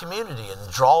in our community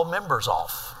and draw members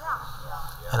off.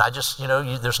 And I just,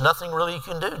 there's nothing really you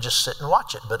can do. Just sit and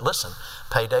watch it. But listen,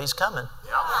 payday's coming.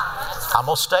 I'm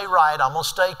going to stay right. I'm going to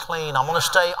stay clean. I'm going to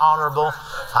stay honorable.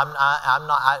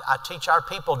 I teach our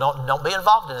people, don't be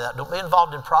involved in that. Don't be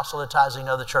involved in proselytizing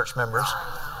other church members.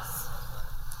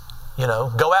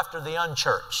 Go after the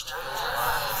unchurched,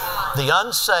 the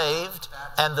unsaved,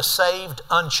 and the saved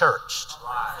unchurched.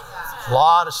 A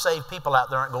lot of saved people out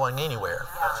there aren't going anywhere.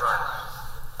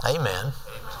 Amen.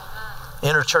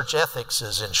 Interchurch ethics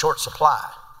is in short supply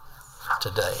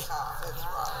today.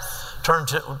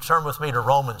 Turn with me to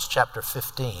Romans chapter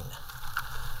 15.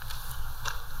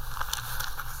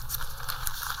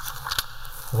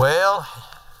 Well,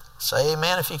 say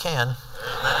amen if you can.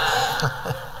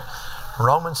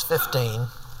 Romans 15,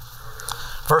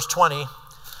 verse 20,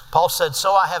 Paul said,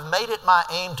 "So I have made it my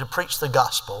aim to preach the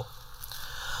gospel,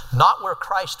 not where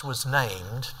Christ was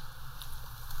named."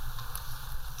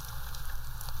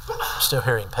 Still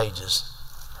hearing pages.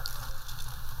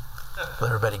 Let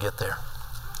everybody get there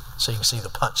so you can see the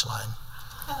punchline.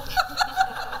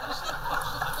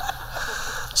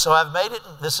 "So I've made it,"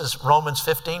 this is Romans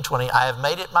 15:20, "I have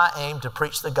made it my aim to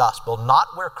preach the gospel,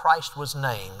 not where Christ was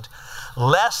named,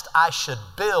 lest I should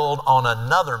build on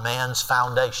another man's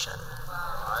foundation."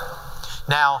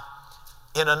 Now,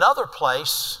 in another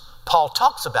place, Paul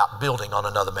talks about building on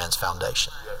another man's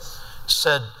foundation. He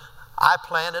said, "I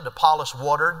planted, Apollos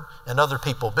watered, and other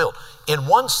people built." In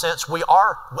one sense,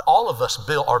 all of us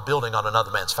are building on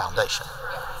another man's foundation.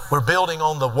 We're building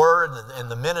on the word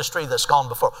and the ministry that's gone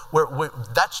before.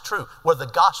 That's true. Where the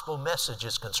gospel message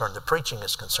is concerned, the preaching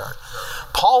is concerned.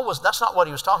 That's not what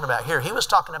he was talking about here. He was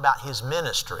talking about his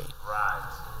ministry. Right.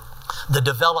 The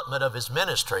development of his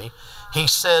ministry. He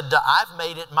said, "I've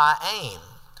made it my aim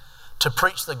to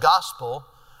preach the gospel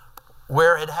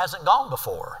where it hasn't gone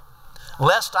before,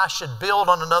 lest I should build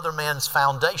on another man's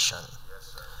foundation."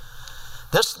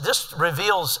 This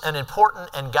reveals an important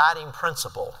and guiding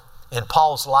principle in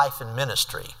Paul's life and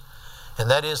ministry,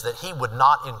 and that is that he would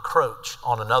not encroach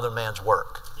on another man's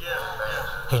work.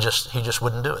 He just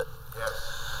wouldn't do it.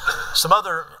 Some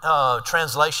other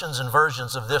translations and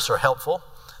versions of this are helpful.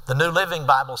 The New Living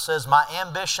Bible says, "My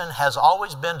ambition has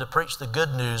always been to preach the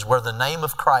good news where the name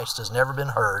of Christ has never been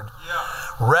heard,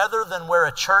 rather than where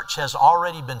a church has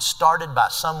already been started by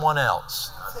someone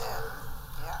else."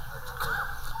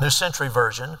 New Century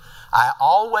Version, "I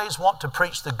always want to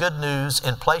preach the good news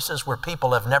in places where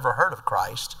people have never heard of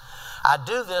Christ. I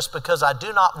do this because I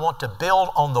do not want to build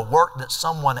on the work that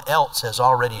someone else has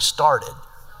already started."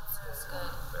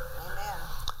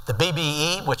 The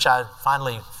BBE, which I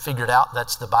finally figured out,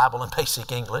 that's the Bible in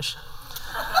Basic English.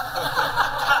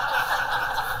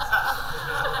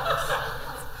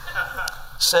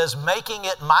 Says, "Making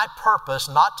it my purpose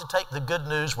not to take the good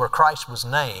news where Christ was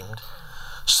named,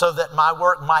 so that my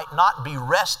work might not be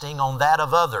resting on that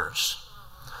of others."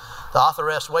 The Author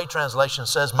S. Way translation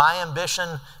says, "My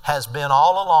ambition has been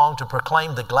all along to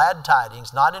proclaim the glad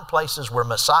tidings, not in places where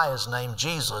Messiah's name,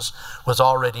 Jesus, was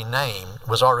already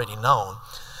known."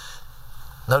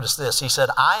 Notice this. He said,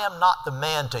 "I am not the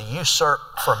man to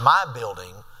usurp for my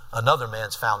building another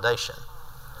man's foundation."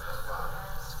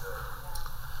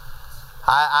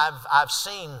 I've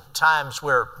seen times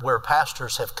where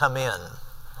pastors have come in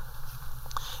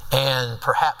and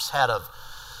perhaps had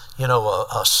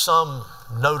some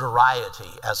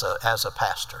notoriety as a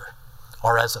pastor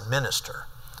or as a minister,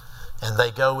 and they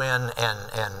go in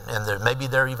and maybe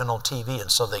they're even on TV,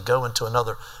 and so they go into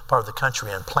another part of the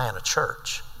country and plant a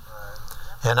church.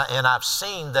 And I've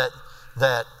seen that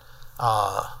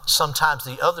sometimes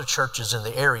the other churches in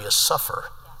the area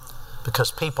suffer because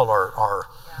people are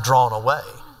drawn away.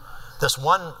 This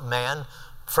one man,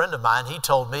 friend of mine, he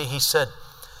told me, he said,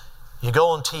 "You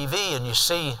go on TV and you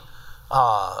see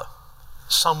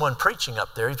someone preaching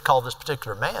up there." He called this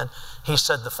particular man. He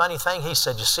said, "The funny thing," he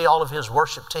said, "you see all of his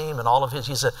worship team and all of his,"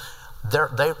 he said,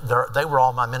 they were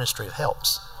all my ministry of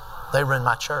helps. They were in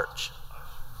my church."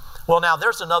 Well, now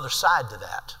there's another side to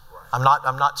that. I'm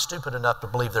not stupid enough to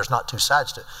believe there's not two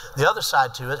sides to it. The other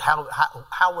side to it,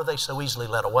 how were they so easily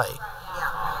led away?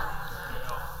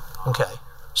 Okay,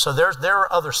 so there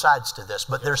are other sides to this,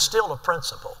 but there's still a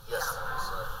principle.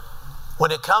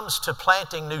 When it comes to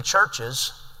planting new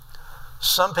churches,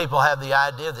 some people have the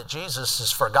idea that Jesus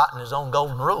has forgotten his own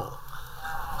golden rule.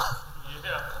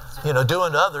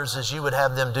 Doing to others as you would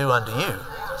have them do unto you.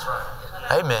 That's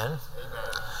right. Amen.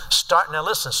 Now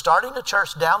listen, starting a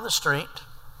church down the street,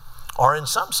 or in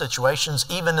some situations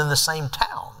even in the same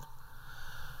town,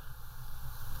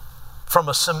 from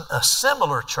a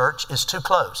similar church is too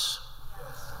close.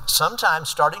 Sometimes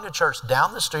starting a church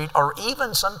down the street, or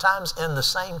even sometimes in the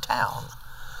same town,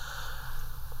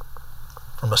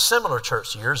 from a similar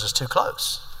church to yours is too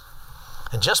close.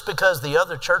 And just because the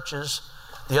other church is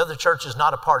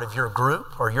not a part of your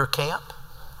group or your camp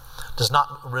does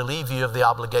not relieve you of the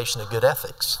obligation of good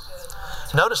ethics.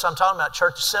 Notice I'm talking about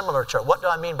similar church. What do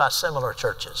I mean by similar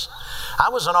churches? I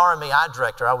was an RMEI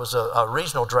director. I was a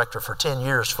regional director for 10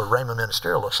 years for Rhema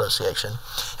Ministerial Association,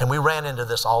 and we ran into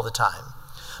this all the time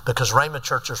because Rhema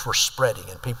churches were spreading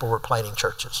and people were planting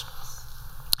churches.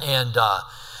 And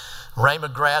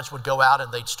Rhema grads would go out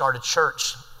and they'd start a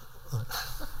church.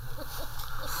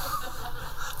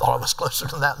 Thought I was closer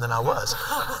to that than I was.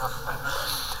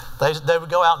 They would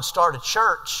go out and start a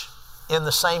church in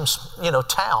the same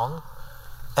town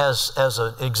as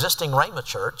an existing Rhema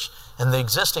church, and the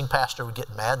existing pastor would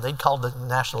get mad. They'd call the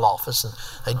national office and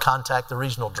they'd contact the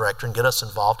regional director and get us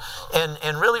involved.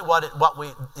 And really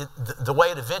the way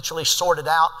it eventually sorted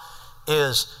out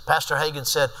is Pastor Hagin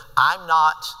said, I'm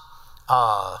not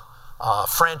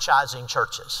franchising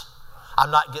churches.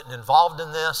 I'm not getting involved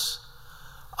in this.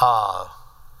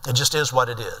 It just is what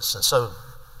it is. And so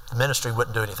the ministry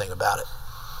wouldn't do anything about it.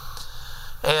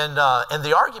 And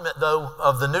the argument, though,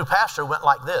 of the new pastor went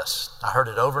like this. I heard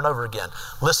it over and over again.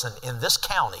 Listen, in this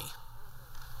county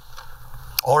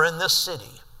or in this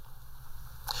city,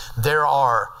 there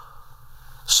are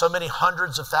so many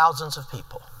hundreds of thousands of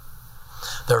people.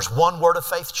 There's one Word of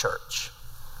Faith church.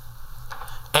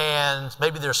 And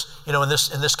maybe there's, in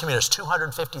this community, there's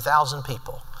 250,000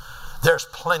 people. There's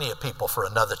plenty of people for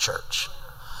another church.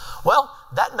 Well,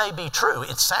 that may be true.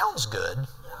 It sounds good.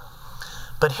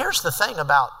 But here's the thing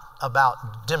about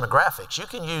demographics. You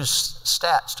can use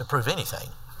stats to prove anything.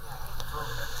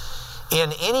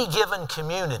 In any given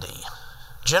community,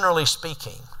 generally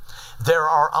speaking, there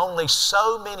are only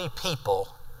so many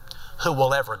people who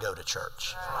will ever go to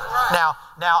church. Now,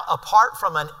 apart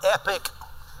from an epic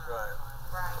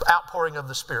outpouring of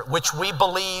the Spirit, which we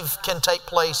believe can take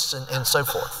place and so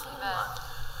forth.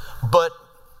 But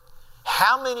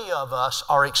how many of us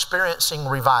are experiencing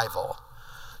revival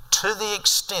to the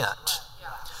extent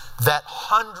that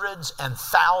hundreds and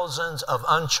thousands of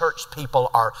unchurched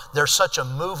people there's such a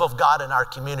move of God in our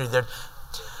community that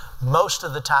most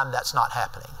of the time that's not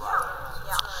happening.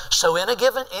 So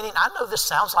I know this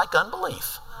sounds like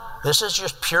unbelief. This is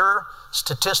just pure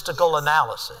statistical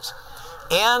analysis.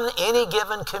 In any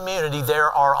given community,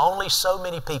 there are only so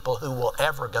many people who will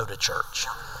ever go to church,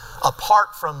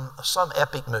 apart from some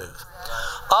epic move.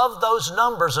 Of those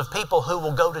numbers of people who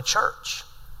will go to church,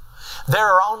 there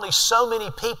are only so many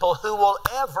people who will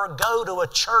ever go to a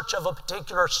church of a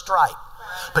particular stripe,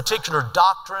 particular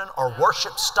doctrine or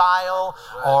worship style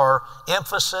or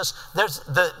emphasis.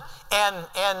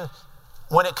 And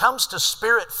when it comes to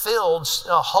Spirit-filled,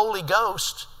 Holy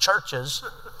Ghost churches,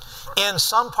 in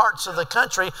some parts of the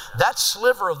country, that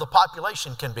sliver of the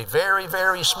population can be very,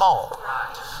 very small.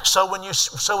 So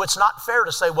it's not fair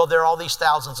to say, well, there are all these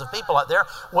thousands of people out there.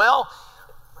 Well,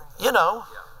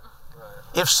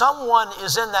 if someone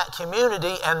is in that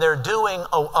community and they're doing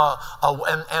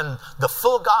and the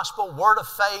full gospel, word of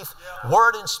faith,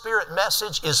 word and spirit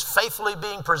message is faithfully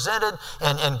being presented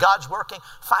and God's working,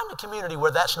 find a community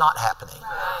where that's not happening.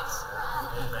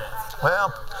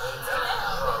 Well,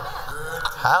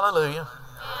 hallelujah.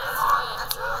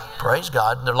 Praise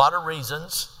God. There are a lot of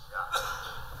reasons.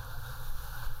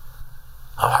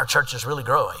 Our church is really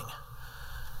growing.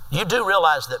 You do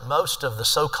realize that most of the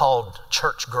so-called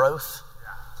church growth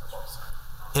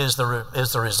is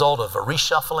the result of a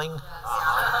reshuffling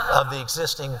of the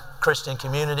existing Christian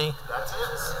community,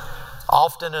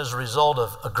 often as a result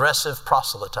of aggressive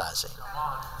proselytizing.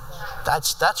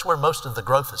 That's where most of the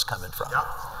growth is coming from.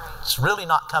 It's really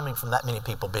not coming from that many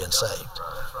people being saved.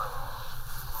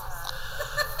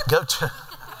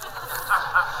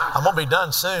 I'm going to be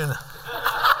done soon.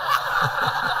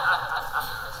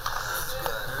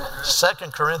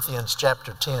 2 Corinthians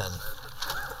chapter 10.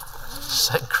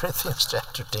 2 Corinthians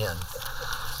chapter 10.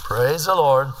 Praise the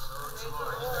Lord.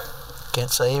 Can't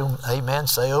say amen,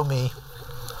 say oh me.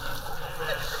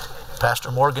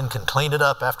 Pastor Morgan can clean it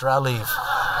up after I leave.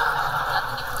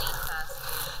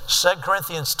 2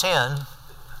 Corinthians 10,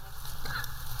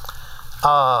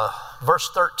 verse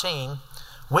 13.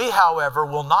 We, however,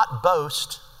 will not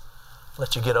boast.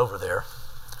 Let you get over there.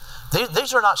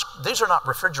 These are not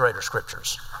refrigerator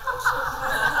scriptures.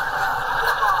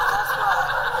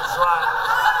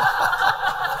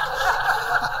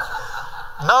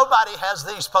 Nobody has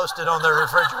these posted on their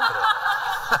refrigerator.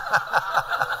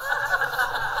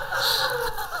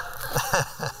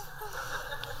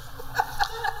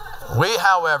 We,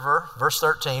 however, verse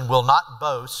 13, will not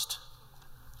boast.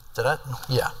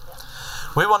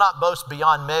 We will not boast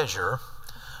beyond measure,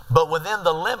 but within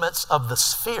the limits of the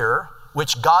sphere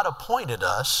which God appointed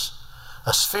us,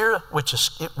 a sphere which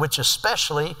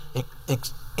especially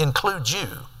includes you.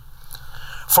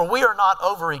 For we are not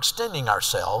overextending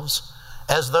ourselves,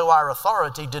 as though our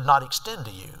authority did not extend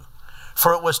to you.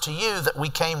 For it was to you that we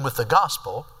came with the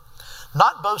gospel,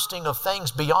 not boasting of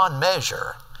things beyond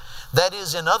measure, that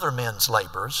is, in other men's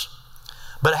labors,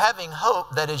 but having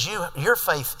hope that as your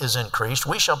faith is increased,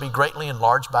 we shall be greatly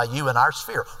enlarged by you in our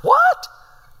sphere. What?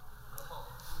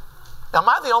 Am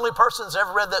I the only person that's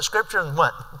ever read that scripture and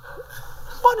went,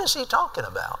 what is he talking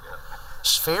about?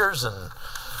 Spheres and...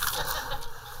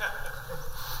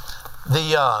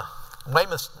 The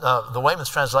Weymouth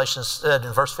translation said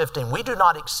in verse 15, we do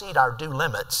not exceed our due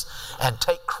limits and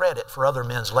take credit for other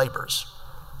men's labors.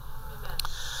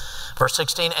 Verse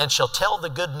 16, and shall tell the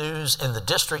good news in the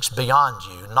districts beyond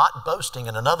you, not boasting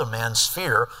in another man's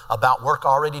sphere about work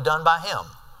already done by him.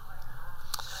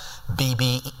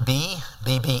 BBE,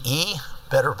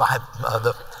 better by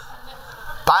the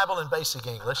Bible in basic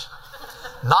English.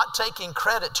 Not taking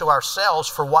credit to ourselves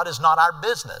for what is not our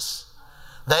business.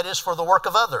 That is for the work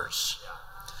of others.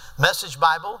 Message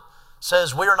Bible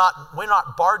says we're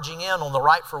not barging in on the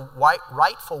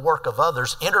rightful work of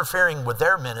others, interfering with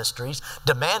their ministries,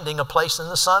 demanding a place in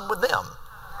the sun with them.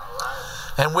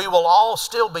 And we will all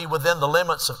still be within the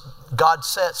limits of God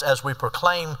sets as we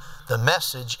proclaim the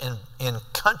message in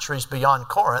countries beyond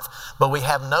Corinth, but we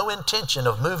have no intention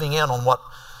of moving in on what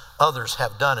others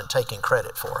have done and taking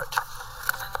credit for it.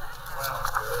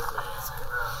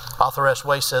 Arthur S.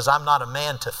 Way says, I'm not a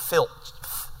man to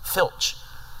filch.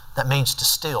 That means to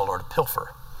steal or to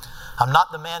pilfer. I'm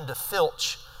not the man to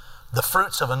filch the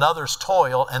fruits of another's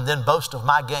toil and then boast of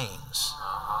my gains.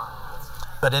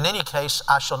 But in any case,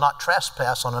 I shall not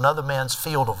trespass on another man's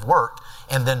field of work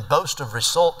and then boast of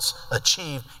results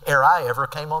achieved ere I ever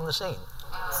came on the scene.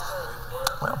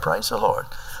 Well, praise the Lord.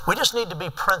 We just need to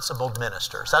be principled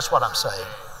ministers. That's what I'm saying.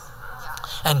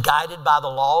 And guided by the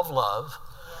law of love,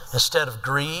 instead of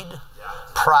greed,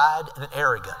 pride, and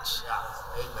arrogance.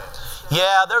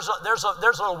 Yeah, there's a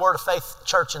little Word of Faith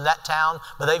church in that town,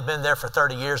 but they've been there for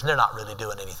 30 years and they're not really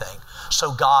doing anything.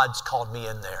 So God's called me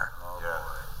in there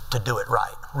to do it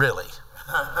right, really.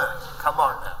 Come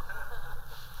on now.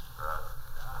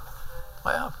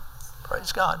 Well,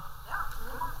 praise God.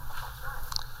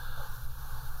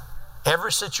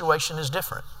 Every situation is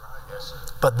different,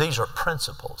 but these are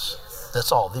principles.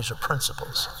 That's all. These are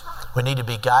principles. We need to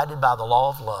be guided by the law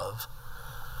of love.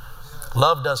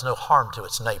 Love does no harm to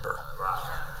its neighbor.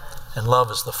 And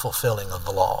love is the fulfilling of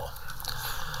the law.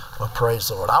 Well, praise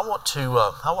the Lord. I want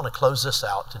to close this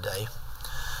out today.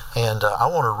 And I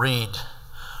want to read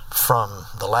from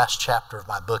the last chapter of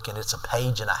my book, and it's a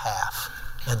page and a half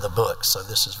in the book. So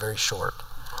this is very short.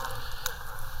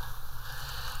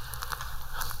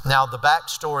 Now, the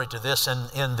backstory to this,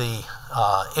 in the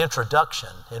introduction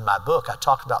in my book, I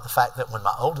talked about the fact that when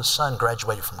my oldest son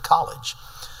graduated from college,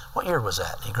 what year was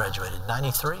that? He graduated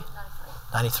 93?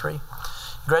 93? He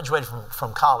graduated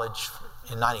from college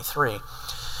in 93.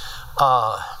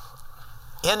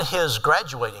 In his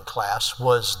graduating class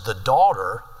was the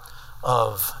daughter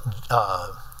of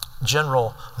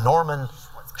General Norman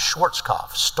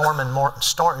Schwarzkopf.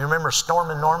 You remember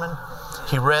Stormin' Norman?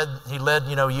 He led,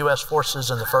 U.S. forces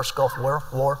in the first Gulf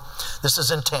War. This is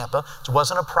in Tampa. It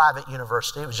wasn't a private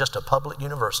university. It was just a public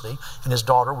university. And his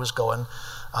daughter was going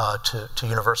to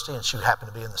university, and she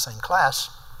happened to be in the same class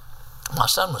my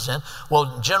son was in.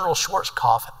 Well, General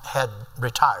Schwarzkopf had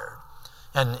retired.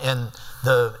 And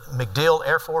the MacDill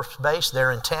Air Force Base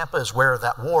there in Tampa is where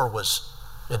that war was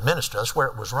administered. That's where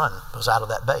it was run. It was out of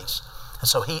that base. And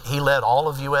so he led all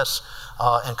of U.S.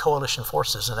 And coalition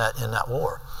forces in that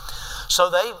war. So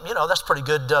that's a pretty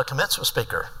good commencement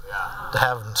speaker to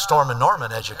have Stormin'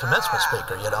 Norman as your commencement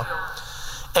speaker,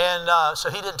 And so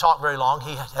he didn't talk very long.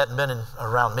 He hadn't been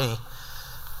around me,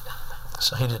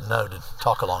 so he didn't know to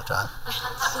talk a long time.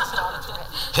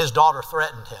 His daughter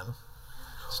threatened him.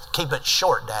 Keep it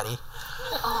short, Daddy.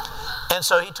 And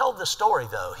so he told the story,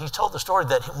 though. He told the story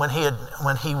that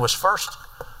when he was first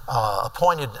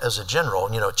appointed as a general,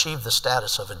 achieved the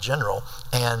status of a general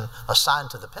and assigned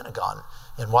to the Pentagon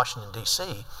in Washington,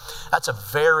 D.C., that's a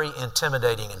very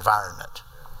intimidating environment.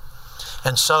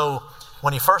 And so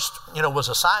when he first, was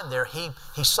assigned there, he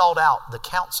sought out the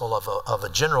counsel of a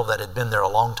general that had been there a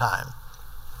long time.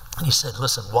 And he said,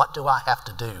 listen, what do I have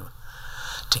to do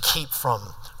to keep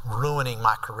from ruining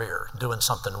my career, doing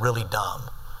something really dumb?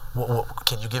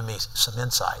 Can you give me some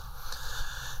insight?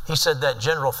 He said that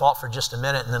general thought for just a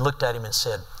minute and then looked at him and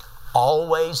said,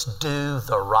 always do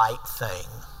the right thing.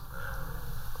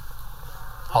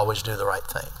 Always do the right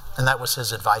thing. And that was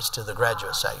his advice to the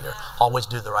graduates that year. Always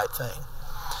do the right thing.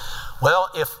 Well,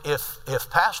 if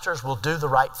pastors will do the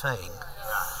right thing,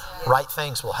 right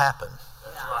things will happen.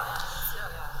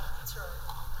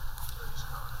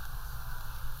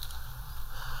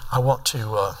 I want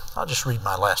to, I'll just read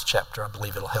my last chapter. I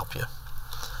believe it'll help you.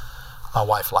 My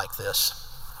wife liked this.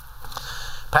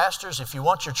 Pastors, if you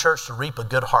want your church to reap a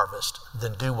good harvest,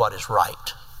 then do what is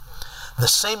right. The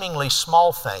seemingly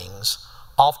small things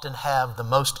often have the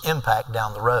most impact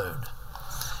down the road.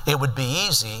 It would be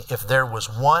easy if there was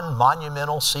one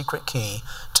monumental secret key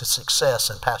to success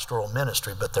in pastoral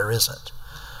ministry, but there isn't.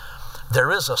 There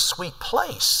is a sweet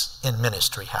place in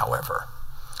ministry, however.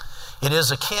 It is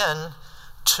akin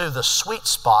to the sweet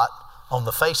spot on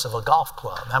the face of a golf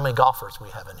club. How many golfers we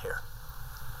have in here?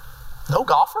 No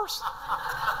golfers?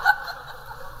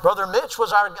 Brother Mitch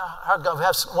was our we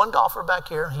have one golfer back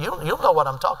here. You'll know what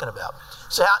I'm talking about.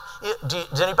 See,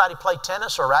 does anybody play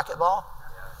tennis or racquetball?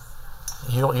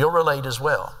 You'll relate as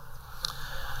well.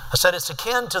 I said it's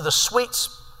akin to the sweet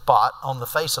spot on the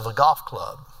face of a golf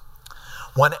club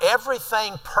when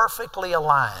everything perfectly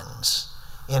aligns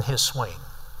in his swing,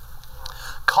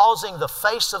 causing the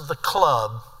face of the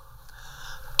club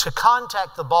to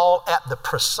contact the ball at the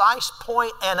precise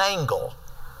point and angle,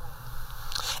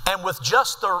 and with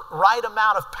just the right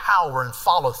amount of power and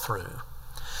follow through.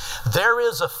 There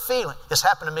is a feeling. It's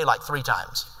happened to me like 3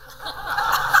 times.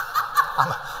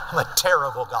 I'm a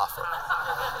terrible golfer.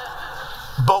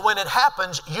 But when it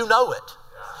happens, you know it.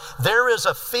 There is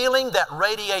a feeling that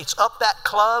radiates up that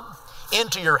club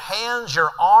into your hands,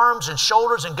 your arms and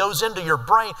shoulders, and goes into your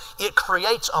brain. It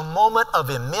creates a moment of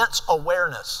immense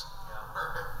awareness.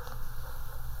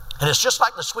 And it's just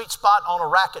like the sweet spot on a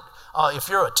racket. If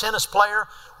you're a tennis player,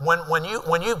 when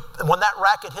that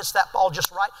racket hits that ball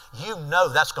just right, you know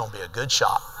that's going to be a good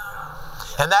shot.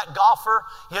 And that golfer,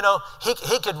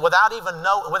 he could without even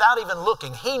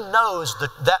looking, he knows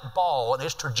that ball and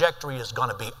his trajectory is going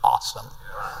to be awesome.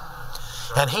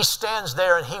 And he stands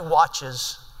there and he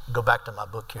watches. Go back to my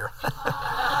book here.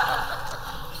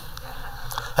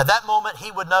 At that moment,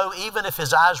 he would know even if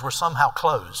his eyes were somehow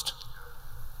closed.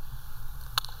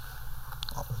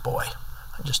 Oh boy,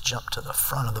 I just jumped to the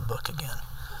front of the book again.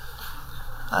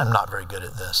 I'm not very good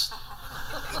at this.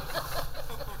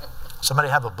 Somebody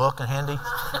have a book handy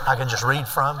I can just read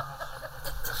from?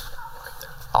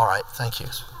 All right, thank you.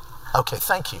 Okay,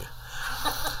 thank you.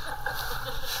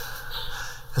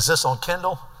 Is this on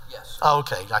Kindle? Yes. Oh,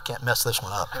 okay, I can't mess this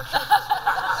one up.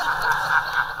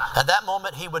 At that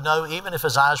moment, he would know, even if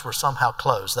his eyes were somehow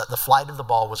closed, that the flight of the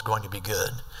ball was going to be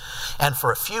good. And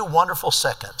for a few wonderful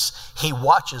seconds, he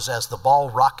watches as the ball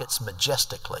rockets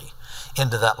majestically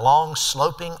into that long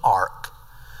sloping arc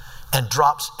and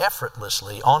drops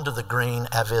effortlessly onto the green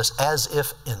as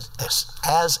if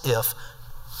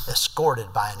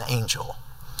escorted by an angel.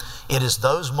 It is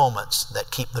those moments that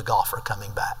keep the golfer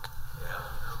coming back.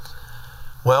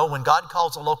 Well, when God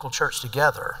calls a local church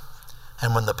together,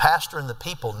 and when the pastor and the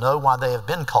people know why they have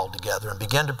been called together and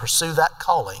begin to pursue that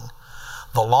calling,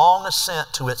 the long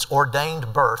ascent to its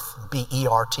ordained birth,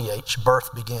 B-E-R-T-H,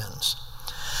 birth begins.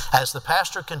 As the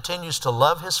pastor continues to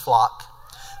love his flock,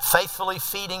 faithfully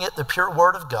feeding it the pure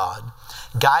word of God,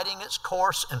 guiding its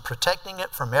course and protecting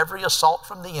it from every assault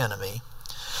from the enemy,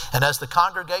 and as the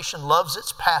congregation loves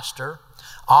its pastor,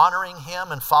 honoring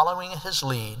him and following his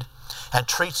lead, and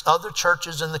treats other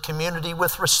churches in the community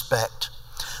with respect,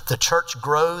 the church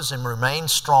grows and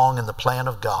remains strong in the plan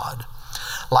of God.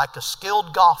 Like a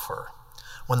skilled golfer,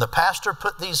 when the pastor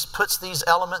puts these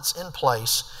elements in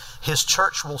place, his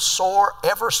church will soar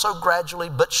ever so gradually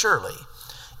but surely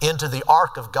into the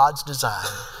arc of God's design,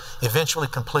 eventually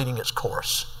completing its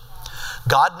course.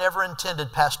 God never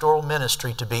intended pastoral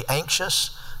ministry to be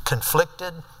anxious,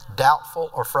 conflicted, doubtful,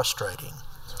 or frustrating.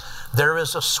 There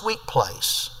is a sweet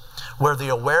place where the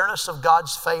awareness of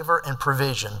God's favor and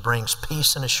provision brings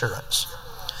peace and assurance.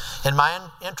 In my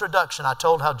introduction, I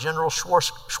told how General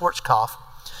Schwarzkopf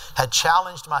had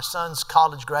challenged my son's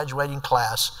college graduating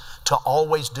class to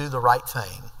always do the right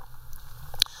thing.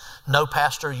 No,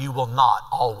 Pastor, you will not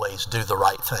always do the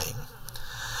right thing.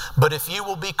 But if you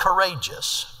will be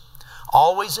courageous,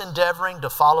 always endeavoring to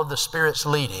follow the Spirit's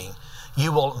leading,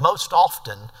 you will most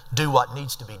often do what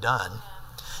needs to be done,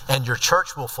 and your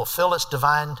church will fulfill its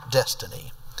divine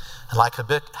destiny. And like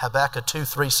Habakkuk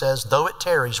 2:3 says, though it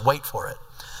tarries, wait for it,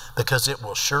 because it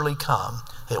will surely come.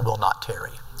 It will not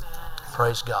tarry.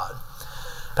 Praise God.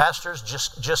 Pastors,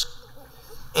 just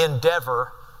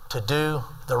endeavor to do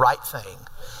the right thing,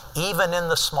 even in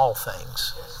the small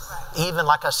things. Even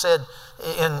like I said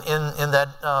in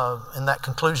that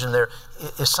conclusion there,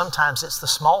 sometimes it's the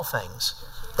small things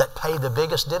that pay the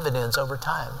biggest dividends over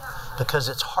time, because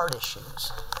it's heart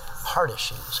issues. heart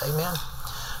issues. Amen.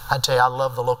 I tell you, I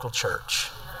love the local church.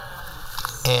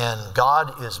 And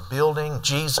God is building,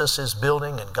 Jesus is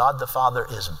building, and God the Father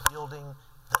is building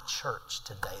the church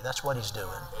today. That's what He's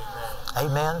doing.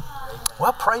 Amen.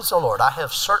 Well, praise the Lord. I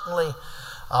have certainly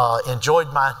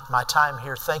enjoyed my time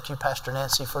here. Thank you, Pastor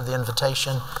Nancy, for the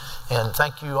invitation. And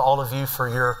thank you, all of you, for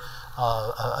your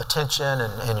attention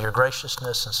and your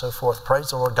graciousness and so forth. Praise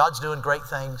the Lord. God's doing great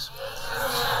things.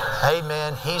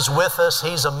 Amen. He's with us.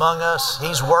 He's among us.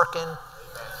 He's working.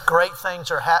 Great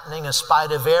things are happening in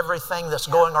spite of everything that's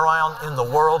going around in the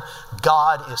world.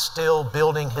 God is still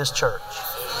building His church.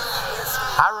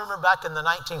 I remember back in the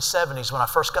 1970s when I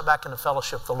first got back into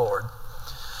fellowship with the Lord,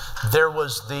 there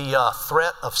was the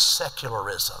threat of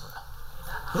secularism.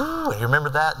 Ooh, you remember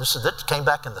that? That came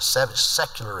back in the 70s,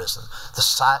 secularism. The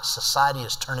society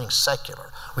is turning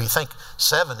secular. Well, you think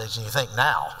 70s and you think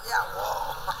now.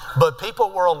 But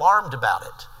people were alarmed about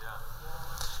it.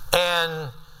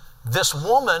 And this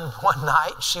woman, one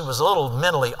night, she was a little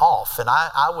mentally off. And I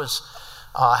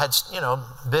had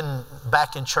been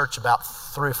back in church about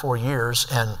 3 or 4 years,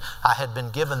 and I had been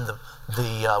given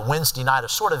the Wednesday night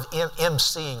of sort of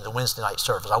emceeing the Wednesday night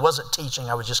service. I wasn't teaching.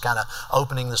 I was just kind of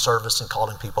opening the service and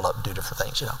calling people up and do different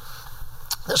things,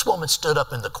 This woman stood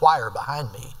up in the choir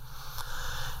behind me,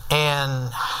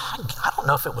 and I don't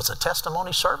know if it was a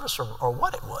testimony service or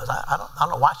what it was. I don't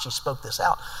know why she spoke this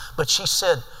out, but she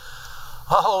said,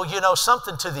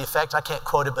 something to the effect, I can't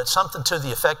quote it, but something to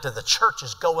the effect of the church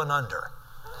is going under.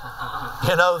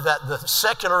 That the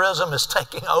secularism is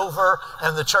taking over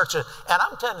and the church is, and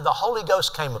I'm telling you, the Holy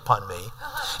Ghost came upon me.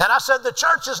 And I said, the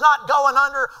church is not going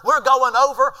under, we're going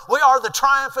over. We are the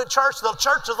triumphant church, the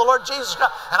church of the Lord Jesus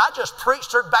Christ. And I just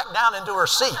preached her back down into her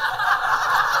seat.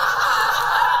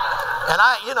 And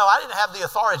I didn't have the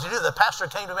authority to do that. The pastor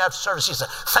came to me after service. He said,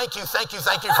 thank you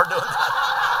for doing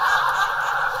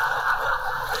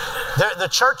that. The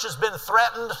church has been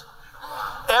threatened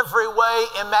every way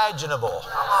imaginable.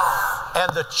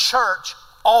 And the church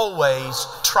always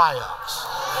triumphs.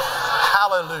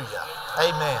 Hallelujah.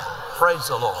 Amen. Praise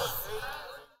the Lord.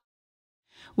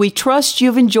 We trust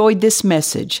you've enjoyed this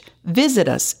message. Visit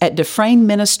us at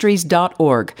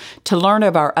DufresneMinistries.org to learn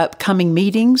of our upcoming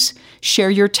meetings, share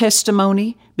your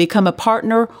testimony, become a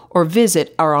partner, or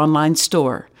visit our online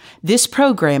store. This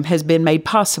program has been made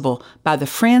possible by the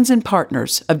friends and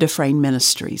partners of Dufresne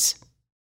Ministries.